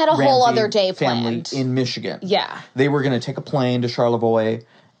they had a Ramsey whole other day family planned. in Michigan. Yeah. They were going to take a plane to Charlevoix,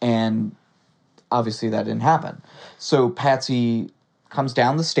 and obviously that didn't happen. So Patsy comes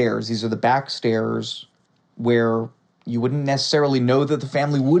down the stairs. These are the back stairs where you wouldn't necessarily know that the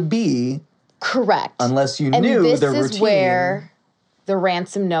family would be. Correct. Unless you knew their routine. This is where the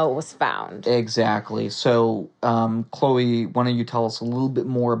ransom note was found. Exactly. So, Chloe, why don't you tell us a little bit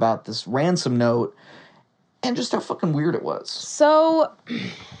more about this ransom note and just how fucking weird it was? So,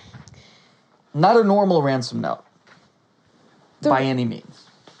 not a normal ransom note by any means.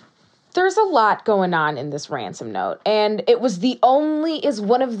 There's a lot going on in this ransom note, and it was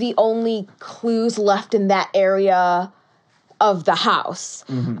one of the only clues left in that area of the house.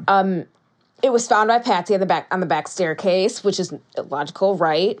 Mm-hmm. It was found by Patsy on the back staircase, which is logical,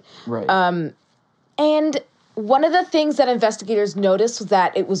 right? Right. And one of the things that investigators noticed was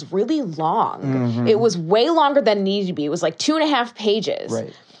that it was really long. Mm-hmm. It was way longer than it needed to be. It was like 2.5 pages.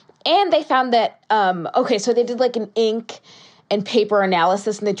 Right. And they found that, so they did like an ink and paper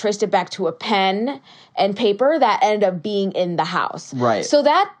analysis, and they traced it back to a pen and paper that ended up being in the house. Right. So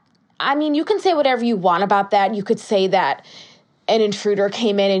that, I mean, you can say whatever you want about that. You could say that an intruder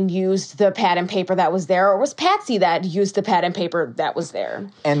came in and used the pad and paper that was there, or was Patsy that used the pad and paper that was there.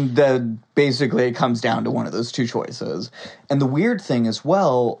 And basically it comes down to one of those two choices. And the weird thing as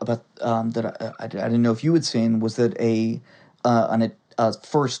well about that I didn't know if you had seen was that a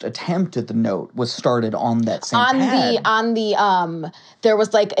first attempt at the note was started on that same pad. There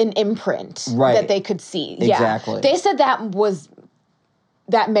was like an imprint that they could see. Exactly. Yeah. They said that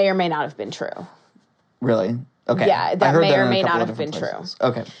may or may not have been true. Really? Okay. Yeah, that may or may not have been true.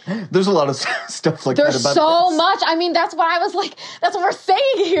 Okay. There's a lot of stuff like that about this. There's so much. I mean, that's why I was like, that's what we're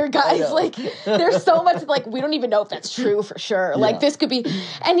saying here, guys. Like, there's so much, like, we don't even know if that's true for sure. Yeah. Like, this could be,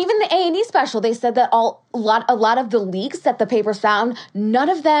 and even the A&E special, they said that a lot of the leaks that the papers found, none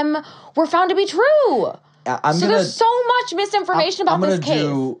of them were found to be true. There's so much misinformation about this case. I'm going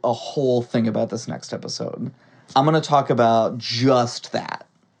to do a whole thing about this next episode. I'm going to talk about just that.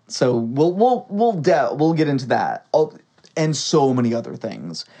 So we'll get into that and so many other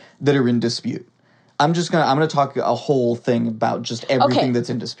things that are in dispute. I'm gonna talk a whole thing about just everything that's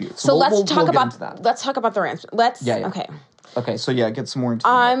in dispute. So let's talk about that. Let's talk about the ransom. Okay. Okay. So get some more into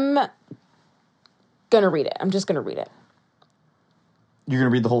I'm gonna read it. I'm just gonna read it. You're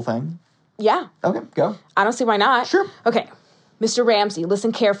gonna read the whole thing? Yeah. Okay, go. I don't see why not. Sure. Okay. Mr. Ramsey,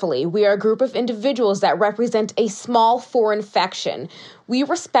 listen carefully. We are a group of individuals that represent a small foreign faction. We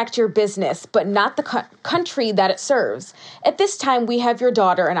respect your business, but not the country that it serves. At this time, we have your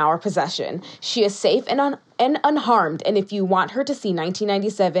daughter in our possession. She is safe and unharmed, and if you want her to see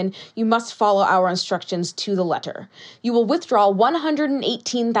 1997, you must follow our instructions to the letter. You will withdraw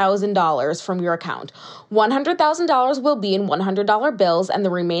 $118,000 from your account. $100,000 will be in $100 bills, and the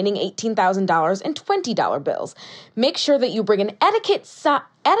remaining $18,000 in $20 bills. Make sure that you bring an etiquette size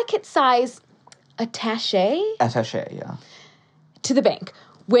attaché? Attaché, yeah. To the bank.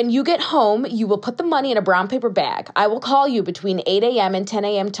 When you get home, you will put the money in a brown paper bag. I will call you between 8 a.m. and 10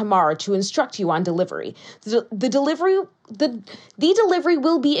 a.m. tomorrow to instruct you on delivery. The delivery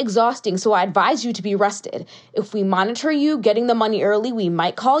will be exhausting, so I advise you to be rested. If we monitor you getting the money early, we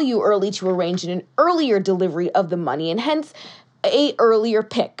might call you early to arrange an earlier delivery of the money and hence a earlier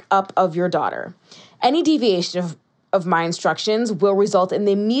pick up of your daughter. Any deviation of my instructions will result in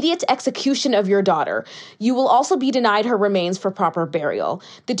the immediate execution of your daughter. You will also be denied her remains for proper burial.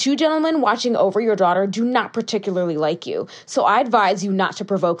 The two gentlemen watching over your daughter do not particularly like you, so I advise you not to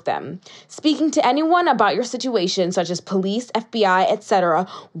provoke them. Speaking to anyone about your situation, such as police, FBI, etc.,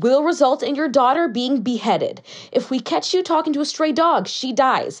 will result in your daughter being beheaded. If we catch you talking to a stray dog, she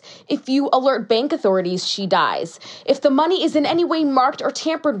dies. If you alert bank authorities, she dies. If the money is in any way marked or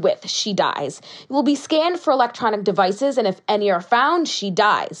tampered with, she dies. You will be scanned for electronic devices, and if any are found, she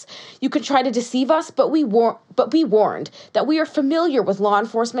dies. You could try to deceive us, but be warned that we are familiar with law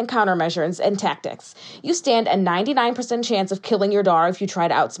enforcement countermeasures and tactics. You stand a 99% chance of killing your daughter if you try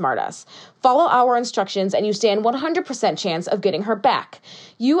to outsmart us. Follow our instructions, and you stand 100% chance of getting her back.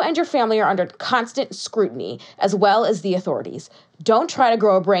 You and your family are under constant scrutiny, as well as the authorities. Don't try to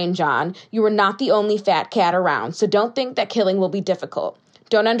grow a brain, John. You are not the only fat cat around, so don't think that killing will be difficult.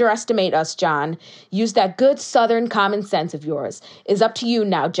 Don't underestimate us, John. Use that good Southern common sense of yours. It's up to you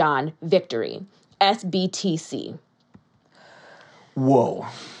now, John. Victory. SBTC. Whoa.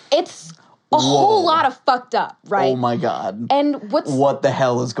 It's a whole lot of fucked up, right? Oh my God. And what the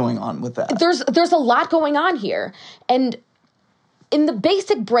hell is going on with that? There's a lot going on here. And in the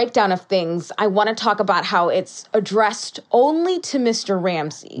basic breakdown of things, I want to talk about how it's addressed only to Mr.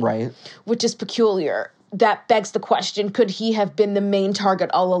 Ramsey. Right. Which is peculiar. That begs the question, could he have been the main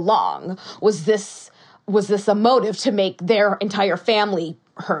target all along? Was this a motive to make their entire family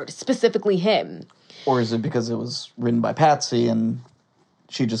hurt, specifically him? Or is it because it was written by Patsy and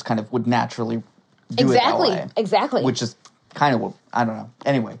she just kind of would naturally do it that way? Exactly. Which is kind of, I don't know.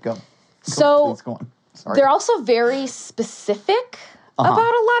 Anyway, go. So, go on. Sorry. They're also very specific about a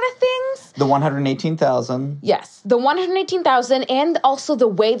lot of things. The 118,000. Yes, the 118,000, and also the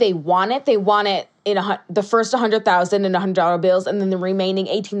way they want it. They want it in the first 100,000 in $100 bills, and then the remaining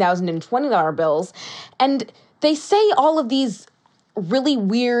 18,000 in $20 bills. And they say all of these really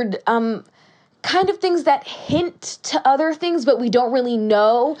weird kind of things that hint to other things, but we don't really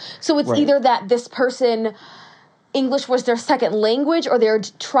know. So it's either that this person, English was their second language, or they're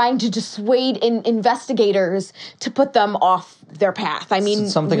trying to dissuade investigators to put them off their path. I mean,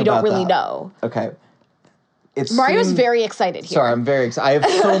 we don't really know. Okay. Mario's very excited here. Sorry, I'm very excited. I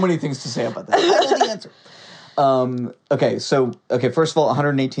have so many things to say about that. I know the answer. Okay, first of all,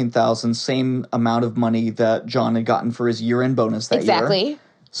 118,000, same amount of money that John had gotten for his year-end bonus that year. Exactly.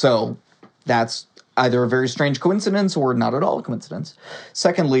 So that's either a very strange coincidence or not at all a coincidence.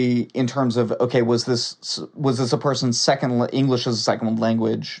 Secondly, in terms of, okay, was this a person's English as a second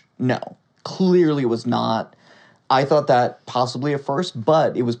language? No. Clearly it was not. I thought that possibly at first,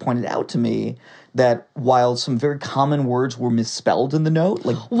 but it was pointed out to me that while some very common words were misspelled in the note,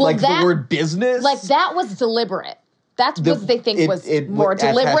 the word business. Like, that was deliberate. That's what they think was more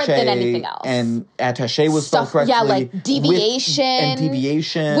deliberate than anything else. And attaché was spelled correctly. Yeah, like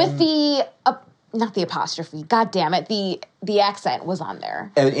deviation. With the, not the apostrophe, god damn it, the accent was on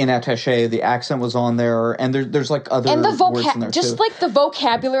there. In attaché, the accent was on there, and there's like other words in there just too. Like the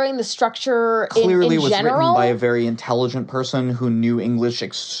vocabulary and the structure Clearly in was general. Written by a very intelligent person who knew English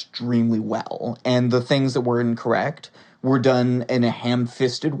extremely well. And the things that were incorrect were done in a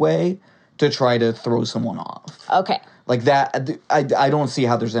ham-fisted way to try to throw someone off. Okay. Like that, I don't see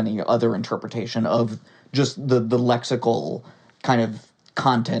how there's any other interpretation of just the lexical kind of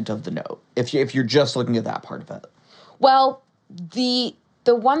content of the note, if you're just looking at that part of it. Well, the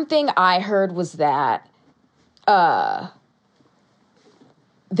one thing I heard was that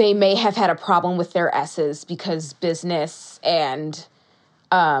they may have had a problem with their S's because business and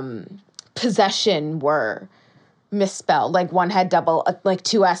possession were misspelled. Like, one had like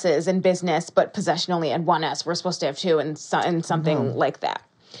two S's in business, but possession only had one S. We're supposed to have two, and something like that.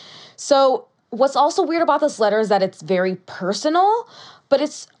 So what's also weird about this letter is that it's very personal, but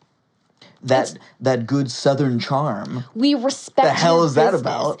it's that good Southern charm. We respect. The hell is that business.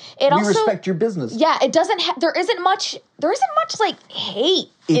 about? We respect your business. Yeah, it doesn't. There isn't much like hate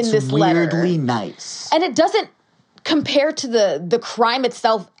in this letter. It's weirdly nice, and it doesn't compare to the crime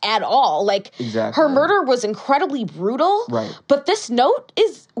itself at all. Like, exactly. Her murder was incredibly brutal. Right. But this note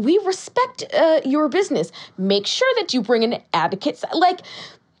is, we respect your business. Make sure that you bring in advocates. Like,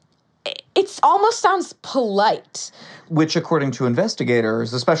 it almost sounds polite. Which, according to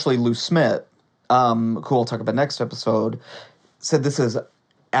investigators, especially Lou Smith, who we'll talk about next episode, said this is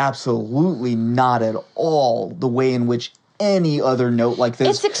absolutely not at all the way in which any other note like this.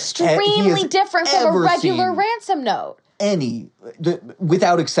 It's extremely different from a regular ransom note.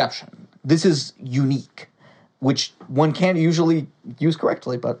 Without exception. This is unique, which one can't usually use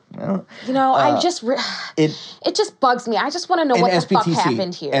correctly, but I just it just bugs me. I just want to know what the fuck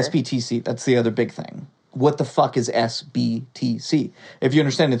happened here. SBTC, that's the other big thing. what the fuck is SBTC? If you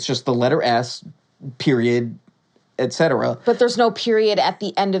understand, it's just the letter S, period, etc. But there's no period at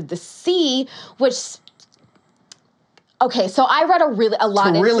the end of the C, which... Okay, so I read a lot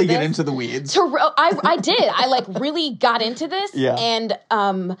into this. To really get into the weeds. I did. I, really got into this. Yeah. And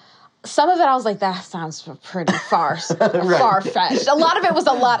some of it I was like, that sounds pretty far-fetched. A lot of it was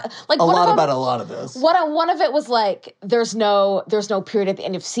a lot. Like a lot about a lot of this. One of it was like, there's no period at the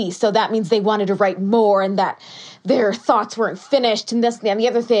end of C, so that means they wanted to write more and that their thoughts weren't finished and this and the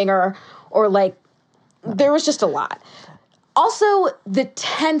other thing, or like, there was just a lot. Also, the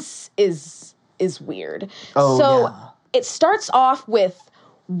tense is weird. Oh, so yeah. It starts off with,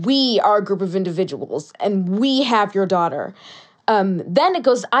 we are a group of individuals, and we have your daughter. Then it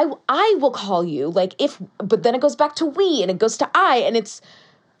goes, I will call you, but then it goes back to we, and it goes to I, and it's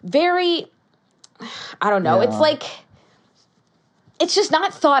very, I don't know, yeah. It's just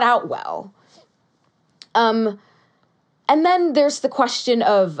not thought out well. And then there's the question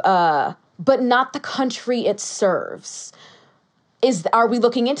of, but not the country it serves. Are we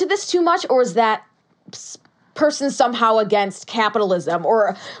looking into this too much, or is that person somehow against capitalism,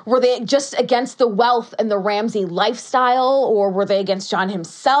 or were they just against the wealth and the Ramsey lifestyle, or were they against John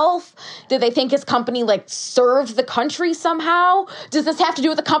himself? Did they think his company served the country somehow? Does this have to do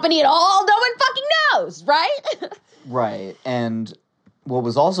with the company at all? No one fucking knows, right? Right. And what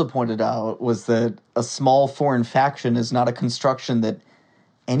was also pointed out was that a small foreign faction is not a construction that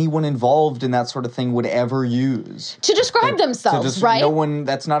anyone involved in that sort of thing would ever use. To describe themselves, right? No one,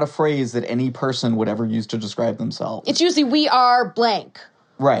 that's not a phrase that any person would ever use to describe themselves. It's usually, we are blank.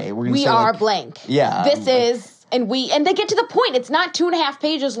 Right. We are blank. Yeah. This is, and they get to the point. It's not 2.5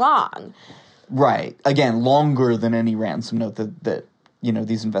 pages long. Right. Again, longer than any ransom note that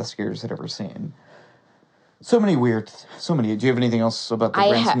these investigators had ever seen. So many. Do you have anything else about the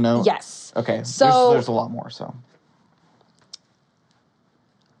ransom note? Yes. Okay. So there's a lot more, so.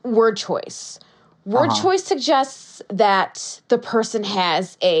 Word choice. Word choice suggests that the person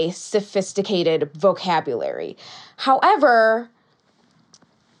has a sophisticated vocabulary. However,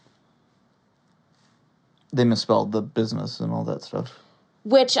 they misspelled the business and all that stuff.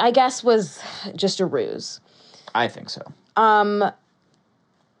 Which I guess was just a ruse. I think so.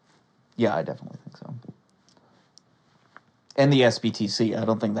 Yeah, I definitely think so. And the SBTC, I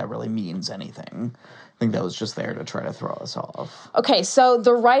don't think that really means anything. I think that was just there to try to throw us off. Okay, so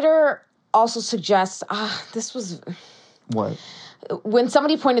the writer also suggests, this was... What? When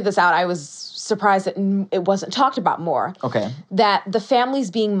somebody pointed this out, I was surprised that it wasn't talked about more. Okay. That the family's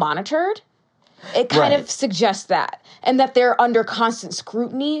being monitored, it kind of suggests that. And that they're under constant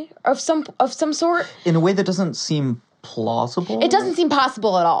scrutiny of some sort. In a way that doesn't seem plausible. It doesn't seem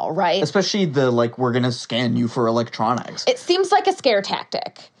possible at all, right? Especially the, we're going to scan you for electronics. It seems like a scare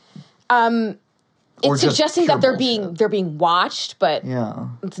tactic. It's suggesting that they're being watched, but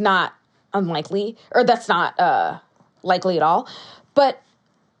it's not unlikely, or that's not likely at all. But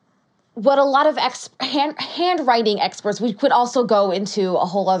what a lot of handwriting experts, we could also go into a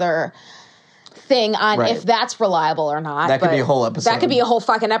whole other thing on if that's reliable or not. That could be a whole episode. That could be a whole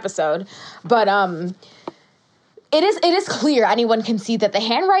fucking episode. But it is clear, anyone can see that the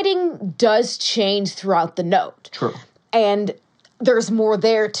handwriting does change throughout the note. True. And there's more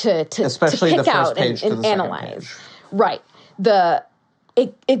there to especially pick the first out page and to the analyze. Page. Right.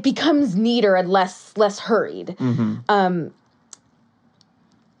 It becomes neater and less hurried. Mm-hmm.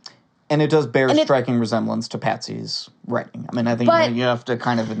 And it does bear striking resemblance to Patsy's writing. I mean, I think you have to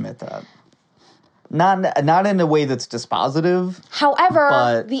kind of admit that. Not in a way that's dispositive.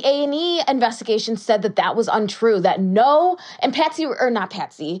 However, the A&E investigation said that was untrue. That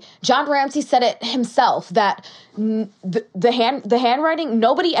John Ramsey said it himself, that the handwriting,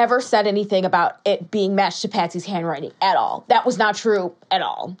 nobody ever said anything about it being matched to Patsy's handwriting at all. That was not true at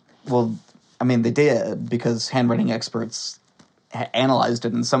all. Well, I mean, they did, because handwriting experts analyzed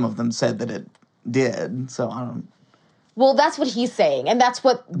it, and some of them said that it did. So I don't. Well, that's what he's saying, and that's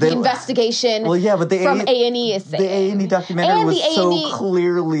what the investigation from A&E is saying. The A&E documentary was so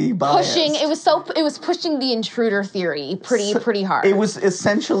clearly biased. It was pushing the intruder theory pretty hard. It was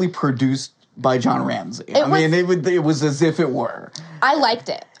essentially produced by John Ramsey. It was as if it were. I liked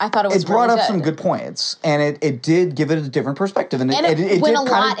it. I thought it was. It brought really up good. some good points, and it did give it a different perspective, and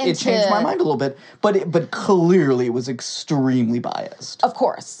it changed my mind a little bit. But clearly, it was extremely biased. Of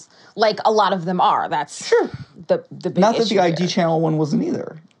course. Like a lot of them are. That's sure. The big not that issue the ID here. channel one wasn't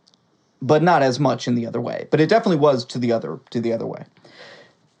either, but not as much in the other way. But it definitely was to the other way.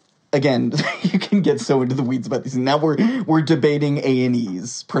 Again, you can get so into the weeds about these. Now we're debating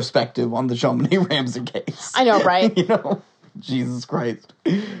A&E's perspective on the JonBenét Ramsey case. I know, right? Jesus Christ.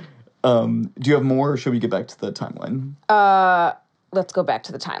 Do you have more, or should we get back to the timeline? Let's go back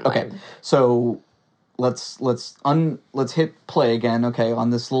to the timeline. Okay, so let's hit play again, okay, on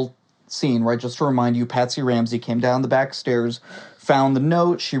this little scene, right? Just to remind you, Patsy Ramsey came down the back stairs, found the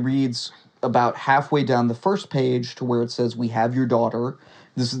note. She reads about halfway down the first page to where it says, "We have your daughter."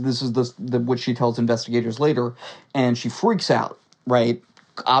 This is what she tells investigators later, and she freaks out, right?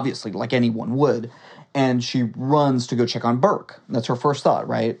 Obviously, like anyone would, and she runs to go check on Burke. That's her first thought,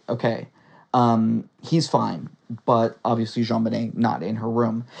 right? Okay, he's fine, but obviously JonBenét not in her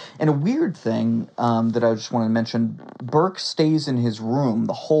room. And a weird thing that I just want to mention: Burke stays in his room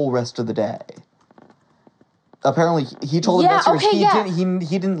the whole rest of the day. Apparently, he told investigators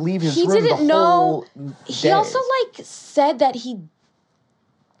he didn't leave his room the whole day. He also said that he.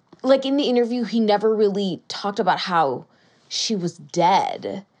 In the interview, he never really talked about how she was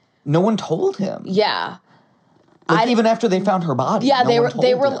dead. No one told him. Yeah. Even after they found her body. Yeah, they were.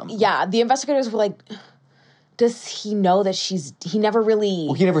 Yeah, the investigators were like, does he know that he never really.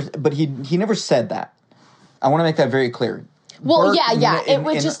 Well, he never said that. I want to make that very clear. Well, Burke,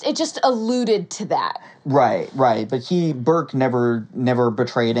 it just alluded to that. Right. But Burke never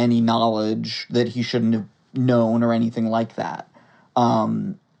betrayed any knowledge that he shouldn't have known or anything like that.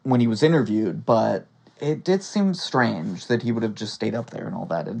 When he was interviewed, but it did seem strange that he would have just stayed up there and all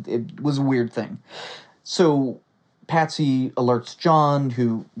that. It was a weird thing. So Patsy alerts John,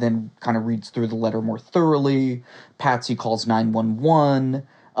 who then kind of reads through the letter more thoroughly. Patsy calls 911.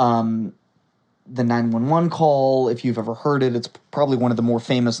 The 911 call, if you've ever heard it, it's probably one of the more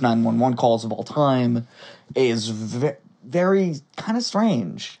famous 911 calls of all time, is very kind of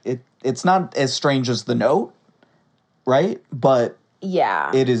strange. It's not as strange as the note, right? But yeah,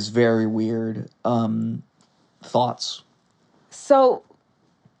 it is very weird. Thoughts? So,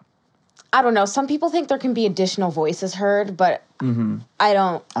 I don't know. Some people think there can be additional voices heard, but I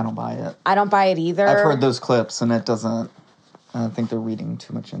don't buy it. I don't buy it either. I've heard those clips, and it doesn't. I think they're reading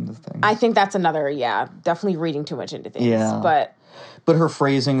too much into things. I think that's another, definitely reading too much into things. Yeah, but her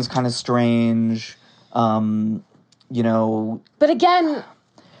phrasing is kind of strange. But again,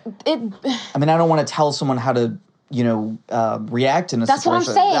 I mean, I don't want to tell someone how to. React in a situation. That's what I'm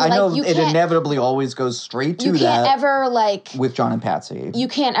saying. I know it inevitably always goes straight to that. You can't ever, with John and Patsy. You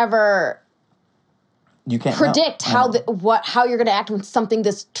can't ever... You can't predict how you're going to act when something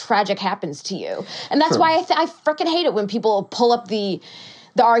this tragic happens to you. And that's why I freaking hate it when people pull up the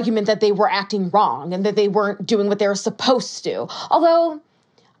argument that they were acting wrong and that they weren't doing what they were supposed to. Although,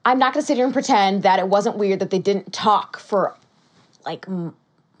 I'm not going to sit here and pretend that it wasn't weird that they didn't talk for,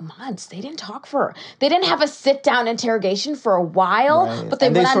 months. They didn't have a sit-down interrogation for a while, right. But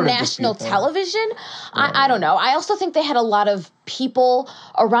they went on national television. Right. I don't know. I also think they had a lot of people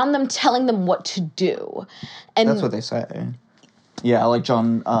around them telling them what to do. And that's what they say. Yeah, like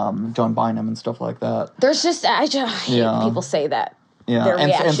John Bynum and stuff like that. There's just, I hate when people say that. Yeah, their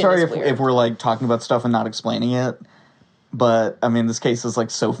reaction and sorry is weird. if we're talking about stuff and not explaining it. But, I mean, this case is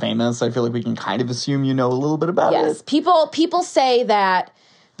so famous, I feel like we can kind of assume you know a little bit about it. Yes, people say that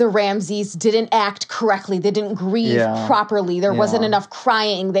the Ramseys didn't act correctly. They didn't grieve properly. There wasn't enough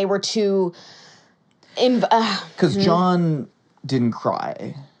crying. They were too... Because John didn't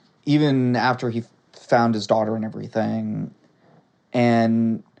cry, even after he found his daughter and everything.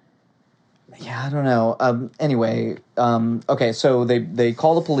 And, I don't know. Anyway, okay, so they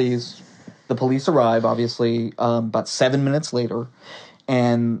call the police. The police arrive, obviously, about 7 minutes later.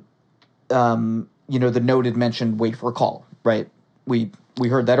 And, the note had mentioned wait for a call, right? We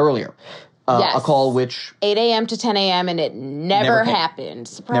heard that earlier. Yes. A call which... 8 a.m. to 10 a.m. and it never happened.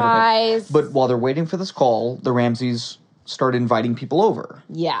 Surprise. But while they're waiting for this call, the Ramseys start inviting people over.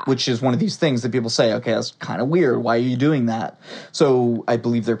 Yeah. Which is one of these things that people say, okay, that's kind of weird. Why are you doing that? So I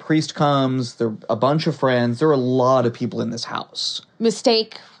believe their priest comes. There are a bunch of friends. There are a lot of people in this house.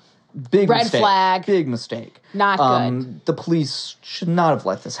 Mistake. Big Red mistake. flag. Big mistake. Not good. The police should not have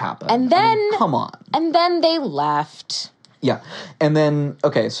let this happen. And then... come on. And then they left. Yeah. And then,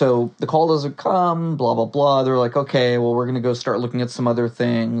 okay, so the call doesn't come, blah, blah, blah. They're like, okay, well, we're going to go start looking at some other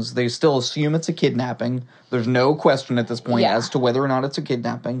things. They still assume it's a kidnapping. There's no question at this point as to whether or not it's a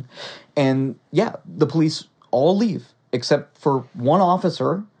kidnapping. And, the police all leave, except for one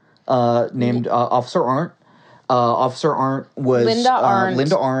officer named Officer Arndt. Officer Arndt was... Linda Arndt.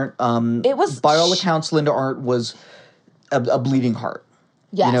 Linda Arndt. It was... By all accounts, Linda Arndt was a bleeding heart.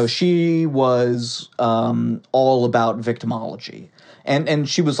 Yes. She was all about victimology. And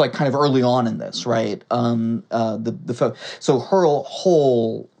she was kind of early on in this, right? So her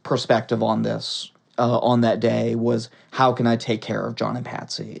whole perspective on this, on that day was, how can I take care of John and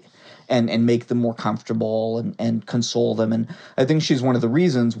Patsy? and make them more comfortable and console them. And I think she's one of the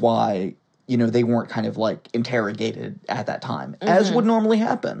reasons why, you know, they weren't kind of like interrogated at that time, as would normally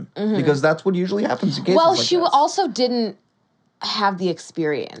happen, because that's what usually happens in cases like this. Well, she also didn't have the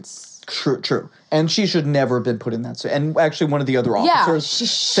experience. True. And she should never have been put in that. And actually, one of the other officers she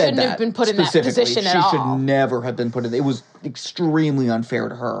said shouldn't have been put in that position at all. She should never have been put in. It was extremely unfair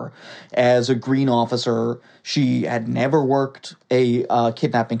to her. As a green officer, she had never worked a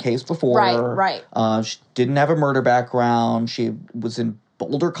kidnapping case before. Right. She didn't have a murder background. She was in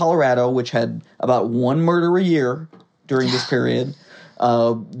Boulder, Colorado, which had about one murder a year during this period.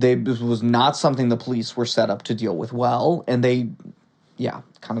 This was not something the police were set up to deal with well, and they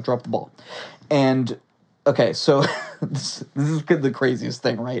kind of dropped the ball. And, okay, so this is the craziest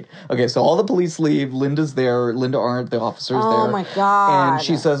thing, right? Okay, so all the police leave. Linda's there. Linda Arndt, the officer's there. Oh, my God. And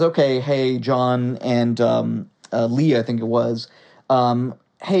she says, okay, hey, John and Lee, I think it was,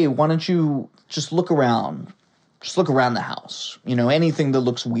 hey, why don't you just look around? Just look around the house. You know, anything that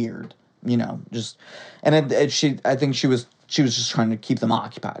looks weird, you know, just... And I think she was just trying to keep them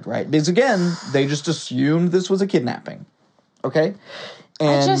occupied, right? Because, again, they just assumed this was a kidnapping. Okay?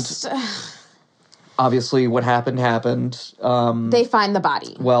 And obviously what happened. They find the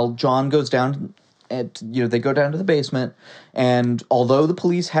body. Well, John goes down, they go down to the basement, and although the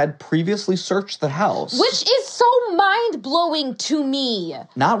police had previously searched the house... Which is so mind-blowing to me.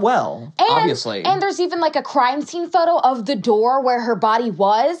 Not well, obviously. And there's even like a crime scene photo of the door where her body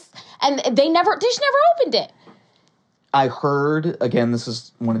was, and they just never opened it. I heard, again, this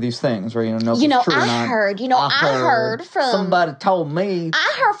is one of these things where, I heard from... Somebody told me.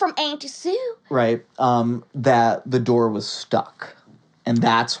 I heard from Auntie Sue. Right, that the door was stuck. And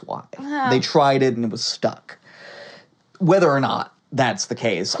that's why. They tried it and it was stuck. Whether or not that's the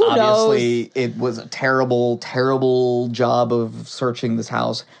case. Who obviously, knows? It was a terrible, terrible job of searching this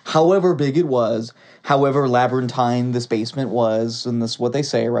house. However big it was, however labyrinthine this basement was, and this is what they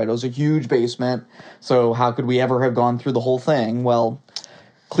say, right? It was a huge basement, so how could we ever have gone through the whole thing? Well,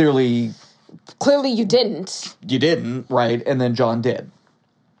 clearly you didn't. You didn't, right? And then John did.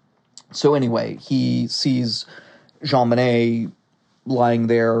 So anyway, he sees JonBenét lying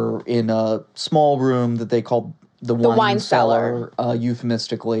there in a small room that they called the wine cellar,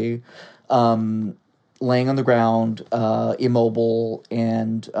 euphemistically, laying on the ground, immobile,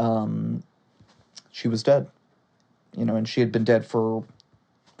 and she was dead. And she had been dead for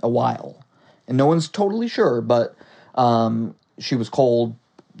a while. And no one's totally sure, but she was cold.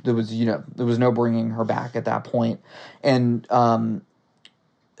 There was no bringing her back at that point. And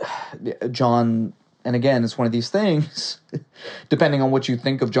John... And again, it's one of these things, depending on what you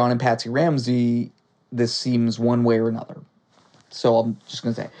think of John and Patsy Ramsey, this seems one way or another. So I'm just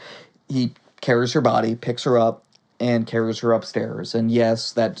going to say, he carries her body, picks her up, and carries her upstairs. And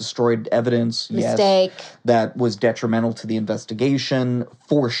yes, that destroyed evidence. Mistake. Yes, that was detrimental to the investigation,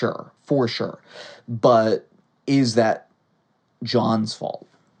 for sure. But is that John's fault?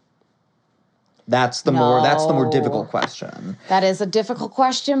 That's the more difficult question. That is a difficult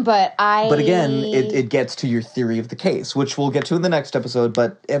question, but again, it gets to your theory of the case, which we'll get to in the next episode,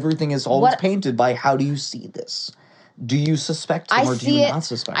 but everything is always painted by how do you see this? Do you suspect him or do you not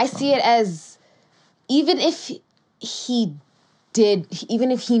suspect him? I see it as even if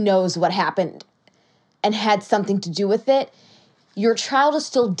he knows what happened and had something to do with it, your child is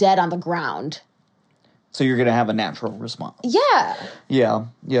still dead on the ground. So you're going to have a natural response. Yeah. Yeah.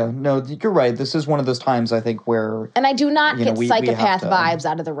 No, you're right. This is one of those times, I think, where... And I do not get psychopath vibes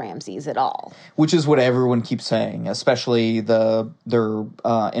out of the Ramseys at all. Which is what everyone keeps saying, especially their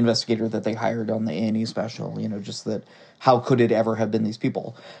investigator that they hired on the A&E special. Just that, how could it ever have been these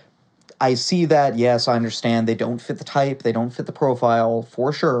people? I see that, yes, I understand. They don't fit the type. They don't fit the profile,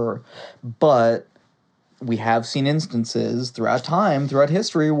 for sure. But... we have seen instances throughout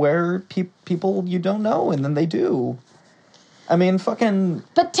history, where people you don't know, and then they do. I mean, fucking...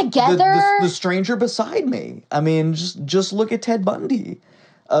 But together... The stranger beside me. I mean, just look at Ted Bundy.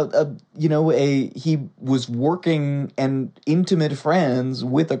 He was working and intimate friends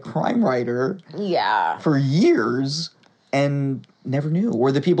with a crime writer... Yeah. ...for years, and never knew.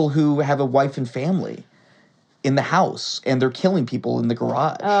 Or the people who have a wife and family in the house, and they're killing people in the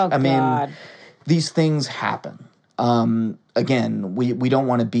garage. Oh, God. I mean... these things happen. Again, we don't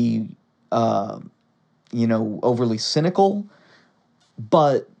want to be, overly cynical,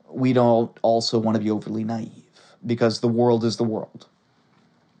 but we don't also want to be overly naive, because the world is the world.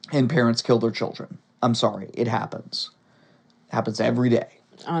 And parents kill their children. I'm sorry, it happens. It happens every day.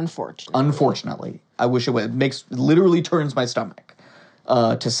 Unfortunately. I wish it would. It literally turns my stomach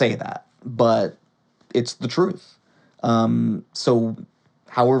to say that, but it's the truth. So...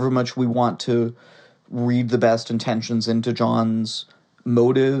 however much we want to read the best intentions into John's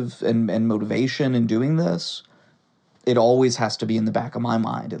motive and motivation in doing this, it always has to be in the back of my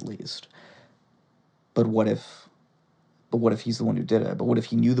mind, at least. But what if he's the one who did it? But what if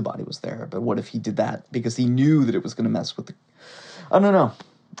he knew the body was there? But what if he did that because he knew that it was going to mess with the... I don't know.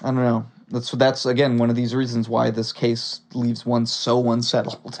 That's again, one of these reasons why this case leaves one so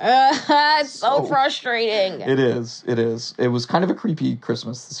unsettled. It's so frustrating. It is. It was kind of a creepy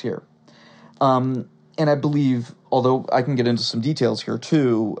Christmas this year. And I believe, although I can get into some details here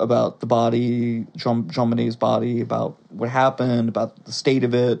too, about the body, JonBenét's body, about what happened, about the state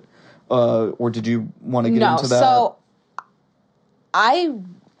of it, or did you want to get into that? So I,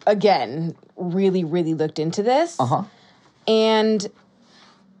 again, really, really looked into this. And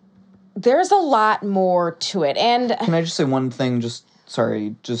there's a lot more to it. And can I just say one thing,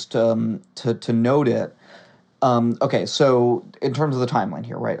 to note it? Okay, so in terms of the timeline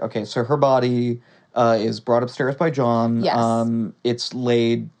here, right? Okay, so her body is brought upstairs by John. Yes. It's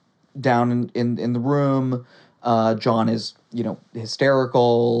laid down in the room. John is,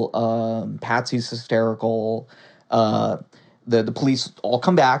 hysterical. Patsy's hysterical. The police all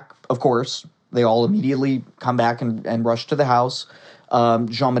come back, of course. They all immediately come back and rush to the house.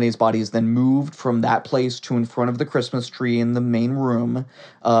 JonBenét's body is then moved from that place to in front of the Christmas tree in the main room,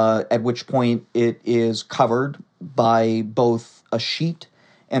 at which point it is covered by both a sheet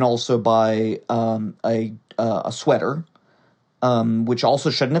and also by a sweater, which also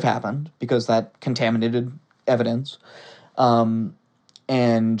shouldn't have happened because that contaminated evidence. And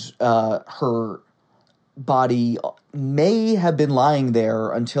her body may have been lying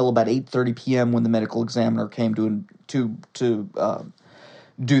there until about 8:30 p.m. when the medical examiner came to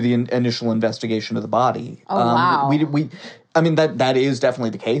do the initial investigation of the body. Oh, wow. That is definitely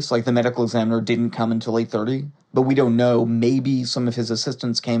the case. Like, the medical examiner didn't come until 8:30, but we don't know. Maybe some of his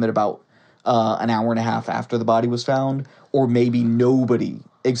assistants came at about an hour and a half after the body was found, or maybe nobody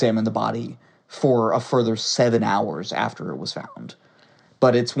examined the body for a further 7 hours after it was found.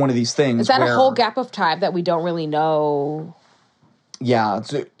 But it's one of these things. Is that a whole gap of time that we don't really know? Yeah,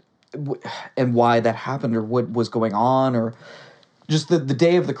 and why that happened, or what was going on, or just the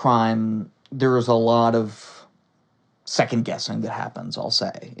day of the crime. There is a lot of second guessing that happens, I'll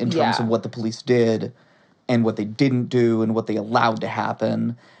say, in terms of what the police did and what they didn't do and what they allowed to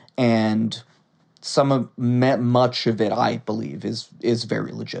happen. And much of it, I believe, is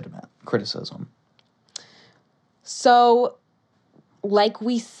very legitimate criticism. So, like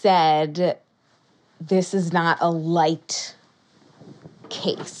we said, this is not a light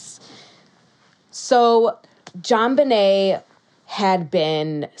case. So, JonBenét had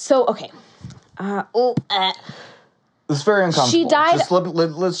been... So, okay. This is very uncomfortable. She died...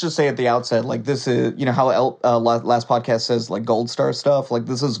 Let's just say at the outset, like, this is... how last podcast says, like, gold star stuff? Like,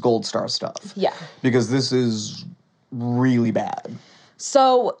 this is gold star stuff. Yeah. Because this is really bad.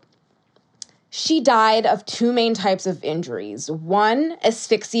 So... She died of two main types of injuries. One,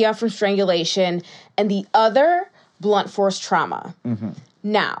 asphyxia from strangulation, and the other, blunt force trauma. Mm-hmm.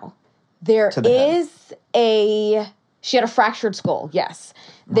 Now, there is she had a fractured skull, yes.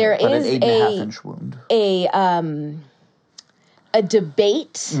 Right, there is an 8.5-inch wound. A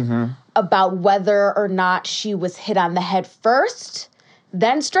debate about whether or not she was hit on the head first,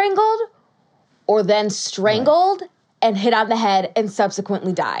 then strangled, or then strangled, and hit on the head and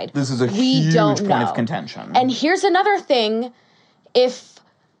subsequently died. This is a huge point of contention. And here's another thing. If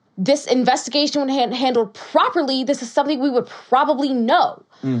this investigation was handled properly, this is something we would probably know.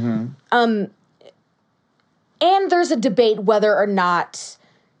 Mm-hmm. And there's a debate whether or not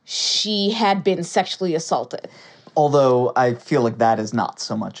she had been sexually assaulted. Although I feel like that is not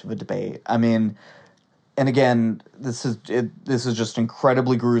so much of a debate. I mean, and again, this is just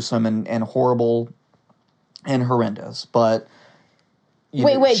incredibly gruesome and horrible and horrendous, but...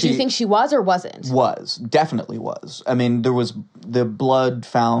 Wait, do you think she was or wasn't? Definitely was. I mean, there was the blood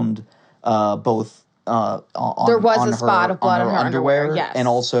found both on there was a spot of blood on her underwear, yes. And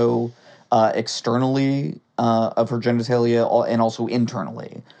also externally of her genitalia and also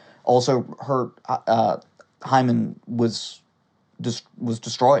internally. Also, her hymen was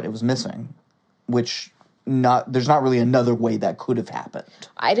destroyed. It was missing, which there's not really another way that could have happened.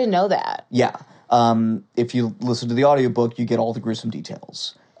 I didn't know that. Yeah. If you listen to the audiobook, you get all the gruesome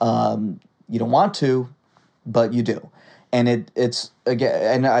details. You don't want to, but you do. And it's again,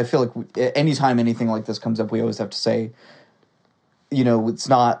 and I feel like anytime anything like this comes up, we always have to say, it's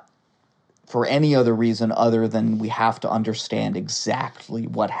not for any other reason other than we have to understand exactly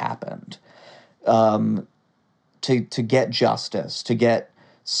what happened. To get justice, to get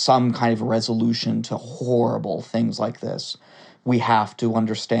some kind of resolution to horrible things like this. we have to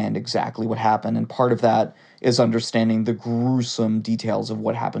understand exactly what happened. And part of that is understanding the gruesome details of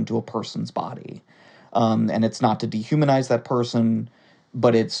what happened to a person's body. And it's not to dehumanize that person,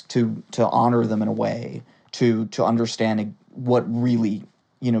 but it's to honor them in a way, to understand what really,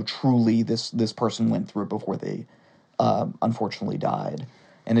 truly this person went through before they unfortunately died.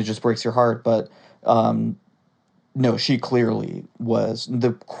 And it just breaks your heart. But no, she clearly was.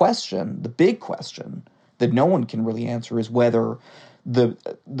 The big question that no one can really answer is whether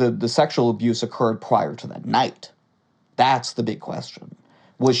the sexual abuse occurred prior to that night. That's the big question.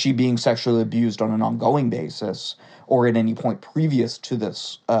 Was she being sexually abused on an ongoing basis or at any point previous to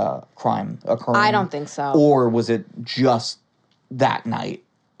this crime occurring? I don't think so. Or was it just that night,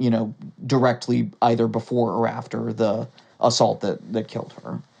 directly either before or after the assault that killed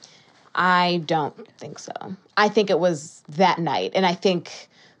her? I don't think so. I think it was that night. And I think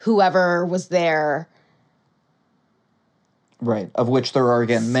whoever was there... Right, of which there are,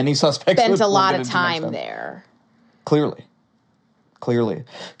 again, many suspects. Spent a lot of time there. Clearly.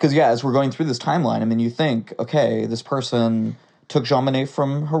 Because, as we're going through this timeline, I mean, you think, okay, this person took JonBenét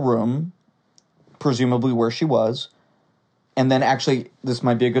from her room, presumably where she was, and then actually, this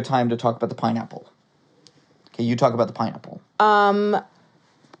might be a good time to talk about the pineapple. Okay, you talk about the pineapple.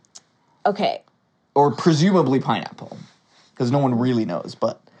 Okay. Or presumably pineapple, because no one really knows,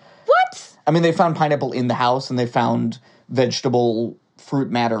 but... What? I mean, they found pineapple in the house, and they found vegetable fruit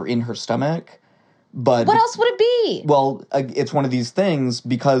matter in her stomach, but... What else would it be? Well, it's one of these things,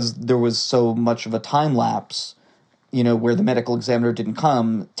 because there was so much of a time lapse, where the medical examiner didn't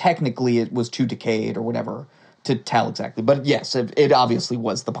come, technically it was too decayed or whatever to tell exactly. But yes, it obviously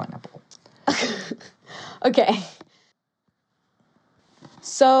was the pineapple. Okay.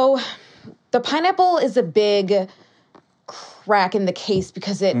 So, the pineapple is a big crack in the case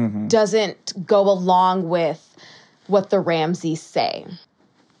because it doesn't go along with what the Ramseys say.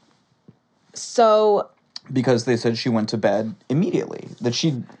 So... Because they said she went to bed immediately. That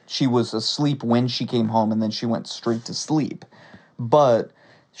she was asleep when she came home and then she went straight to sleep. But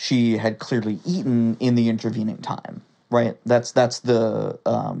she had clearly eaten in the intervening time, right? That's the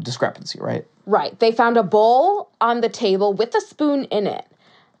discrepancy, right? Right. They found a bowl on the table with a spoon in it.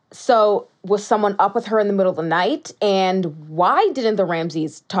 So was someone up with her in the middle of the night? And why didn't the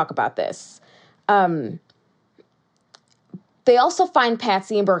Ramseys talk about this? They also find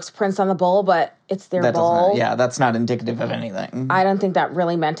Patsy and Burke's prints on the bowl, but it's their bowl. That's not indicative of anything. I don't think that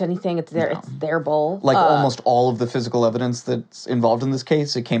really meant anything. It's their bowl. Like almost all of the physical evidence that's involved in this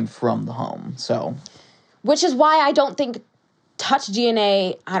case, it came from the home. So, which is why I don't think touch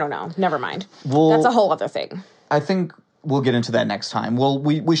DNA. I don't know. Never mind. That's a whole other thing. I think we'll get into that next time.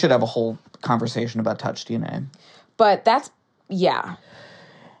 We should have a whole conversation about touch DNA. But that's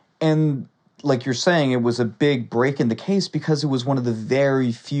And like you're saying, it was a big break in the case because it was one of the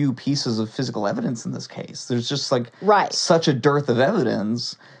very few pieces of physical evidence in this case. There's just such a dearth of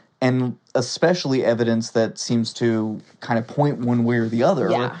evidence, and especially evidence that seems to kind of point one way or the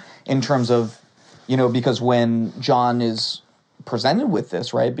other in terms of, because when John is presented with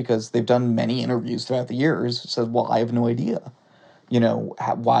this, right, because they've done many interviews throughout the years, says, well, I have no idea,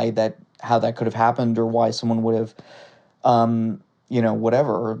 how that could have happened or why someone would have,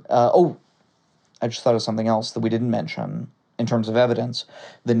 whatever. I just thought of something else that we didn't mention in terms of evidence.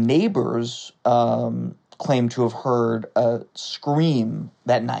 The neighbors claim to have heard a scream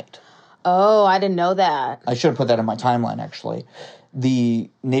that night. Oh, I didn't know that. I should have put that in my timeline, actually. The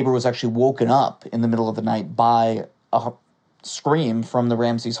neighbor was actually woken up in the middle of the night by a scream from the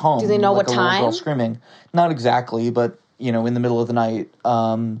Ramseys' home. Do they know what time? A little girl screaming. Not exactly, but, in the middle of the night.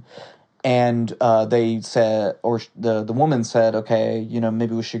 And they said, or the woman said, okay,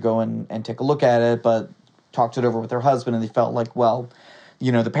 maybe we should go and take a look at it, but talked it over with her husband, and they felt like, well,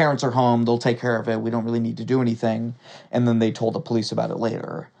 the parents are home, they'll take care of it, we don't really need to do anything. And then they told the police about it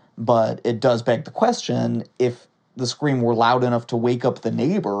later. But it does beg the question, if the scream were loud enough to wake up the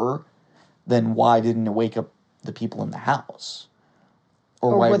neighbor, then why didn't it wake up the people in the house?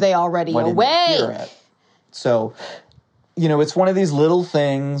 Or were they already awake? So... it's one of these little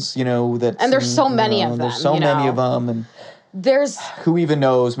things, that... And there's so many of them, There's so many of them, and... There's... Who even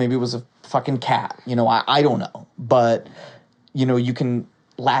knows? Maybe it was a fucking cat. I don't know. But, you can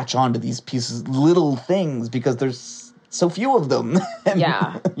latch onto these pieces, little things, because there's so few of them. And,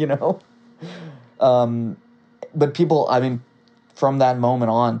 but people, from that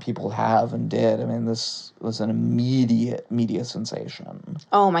moment on, people have and did. This was an immediate media sensation.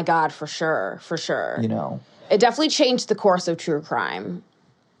 Oh, my God, for sure. For sure. It definitely changed the course of true crime.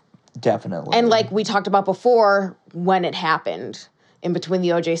 Definitely. And like we talked about before, when it happened, in between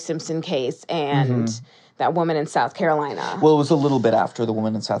the O.J. Simpson case and that woman in South Carolina. Well, it was a little bit after the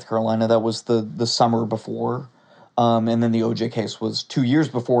woman in South Carolina. That was the summer before. And then the O.J. case was 2 years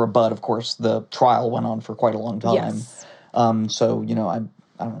before, but, of course, the trial went on for quite a long time. Yes. So, you know, I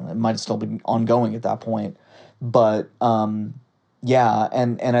don't know, it might have still been ongoing at that point. But, yeah,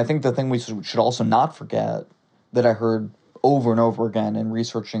 and I think the thing we should also not forget that I heard over and over again in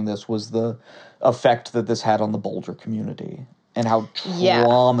researching this was the effect that this had on the Boulder community and how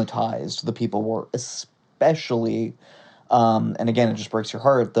traumatized the people were, especially, and again, it just breaks your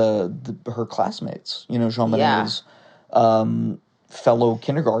heart, her classmates, you know, JonBenét's fellow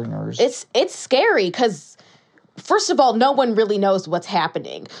kindergartners. It's scary because, first of all, no one really knows what's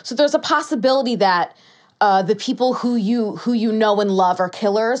happening. So there's a possibility that the people who you know and love are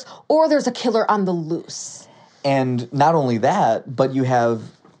killers, or there's a killer on the loose. And not only that, but you have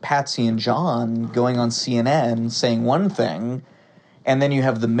Patsy and John going on CNN saying one thing, and then you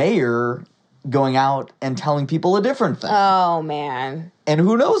have the mayor going out and telling people a different thing. Oh, man. And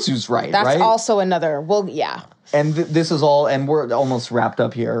who knows who's right, That's right? That's also another, well, yeah. And this is all, and we're almost wrapped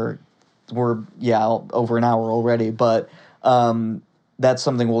up here. We're, over an hour already, but that's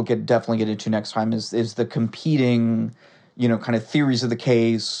something we'll definitely get into next time is the competing, you know, kind of theories of the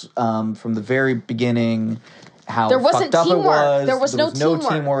case from the very beginning, how there wasn't fucked up teamwork. it was. There was no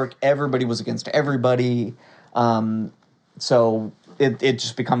teamwork. Everybody was against everybody. So it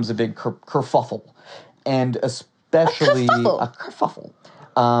just becomes a big kerfuffle. And especially a kerfuffle.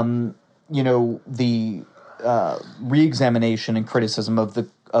 You know, the re-examination and criticism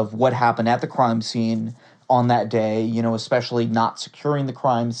of what happened at the crime scene on that day, you know, especially not securing the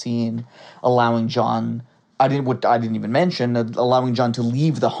crime scene, allowing John, I didn't even mention, allowing John to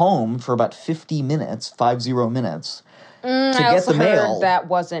leave the home for about 50 minutes to get the mail. That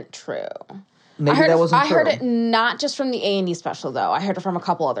wasn't true. Maybe that wasn't true. I heard it not just from the A&E special, though. I heard it from a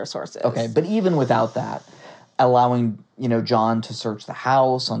couple other sources. Okay, but even without that, allowing, you know, John to search the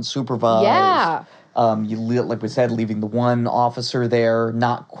house unsupervised. Yeah. Like we said, leaving the one officer there,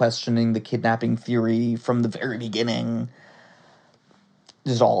 not questioning the kidnapping theory from the very beginning.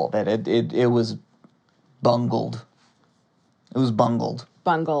 Just all of it. It was bungled. It was bungled.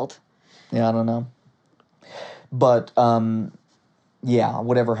 Bungled. Yeah, I don't know. But,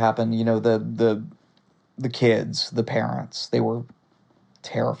 whatever happened, you know, the kids, the parents, they were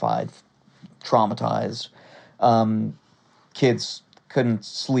terrified, traumatized. Kids couldn't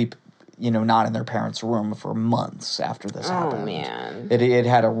sleep, you know, not in their parents' room for months after this happened. Oh, man. It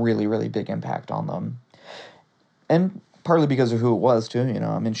had a really, really big impact on them. And partly because of who it was, too, you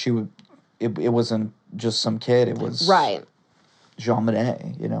know. I mean, it wasn't just some kid. It was right.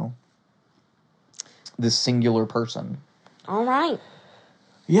 JonBenét, you know. This singular person. All right.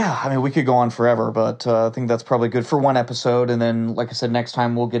 Yeah, I mean, we could go on forever, but I think that's probably good for one episode. And then, like I said, next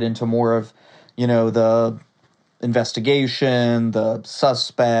time we'll get into more of, you know, the investigation, the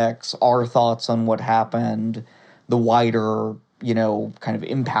suspects, our thoughts on what happened, the wider, you know, kind of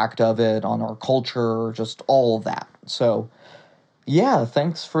impact of it on our culture, just all of that. So, yeah,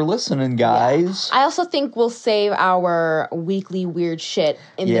 thanks for listening, guys. Yeah. I also think we'll save our weekly weird shit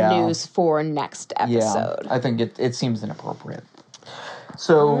in the news for next episode. Yeah, I think it seems inappropriate.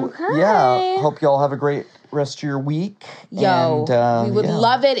 So, hope y'all have a great rest of your week. Yo, and, we would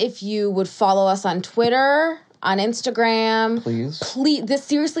love it if you would follow us on Twitter, on Instagram. Please. This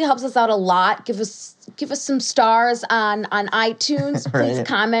seriously helps us out a lot. Give us some stars on iTunes. Right. Please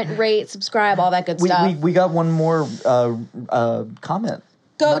comment, rate, subscribe, all that good stuff. We got one more comment.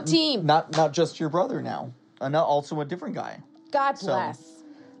 Go team. Not just your brother now. Also a different guy. God bless.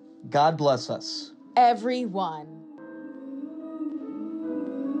 God bless us. Everyone.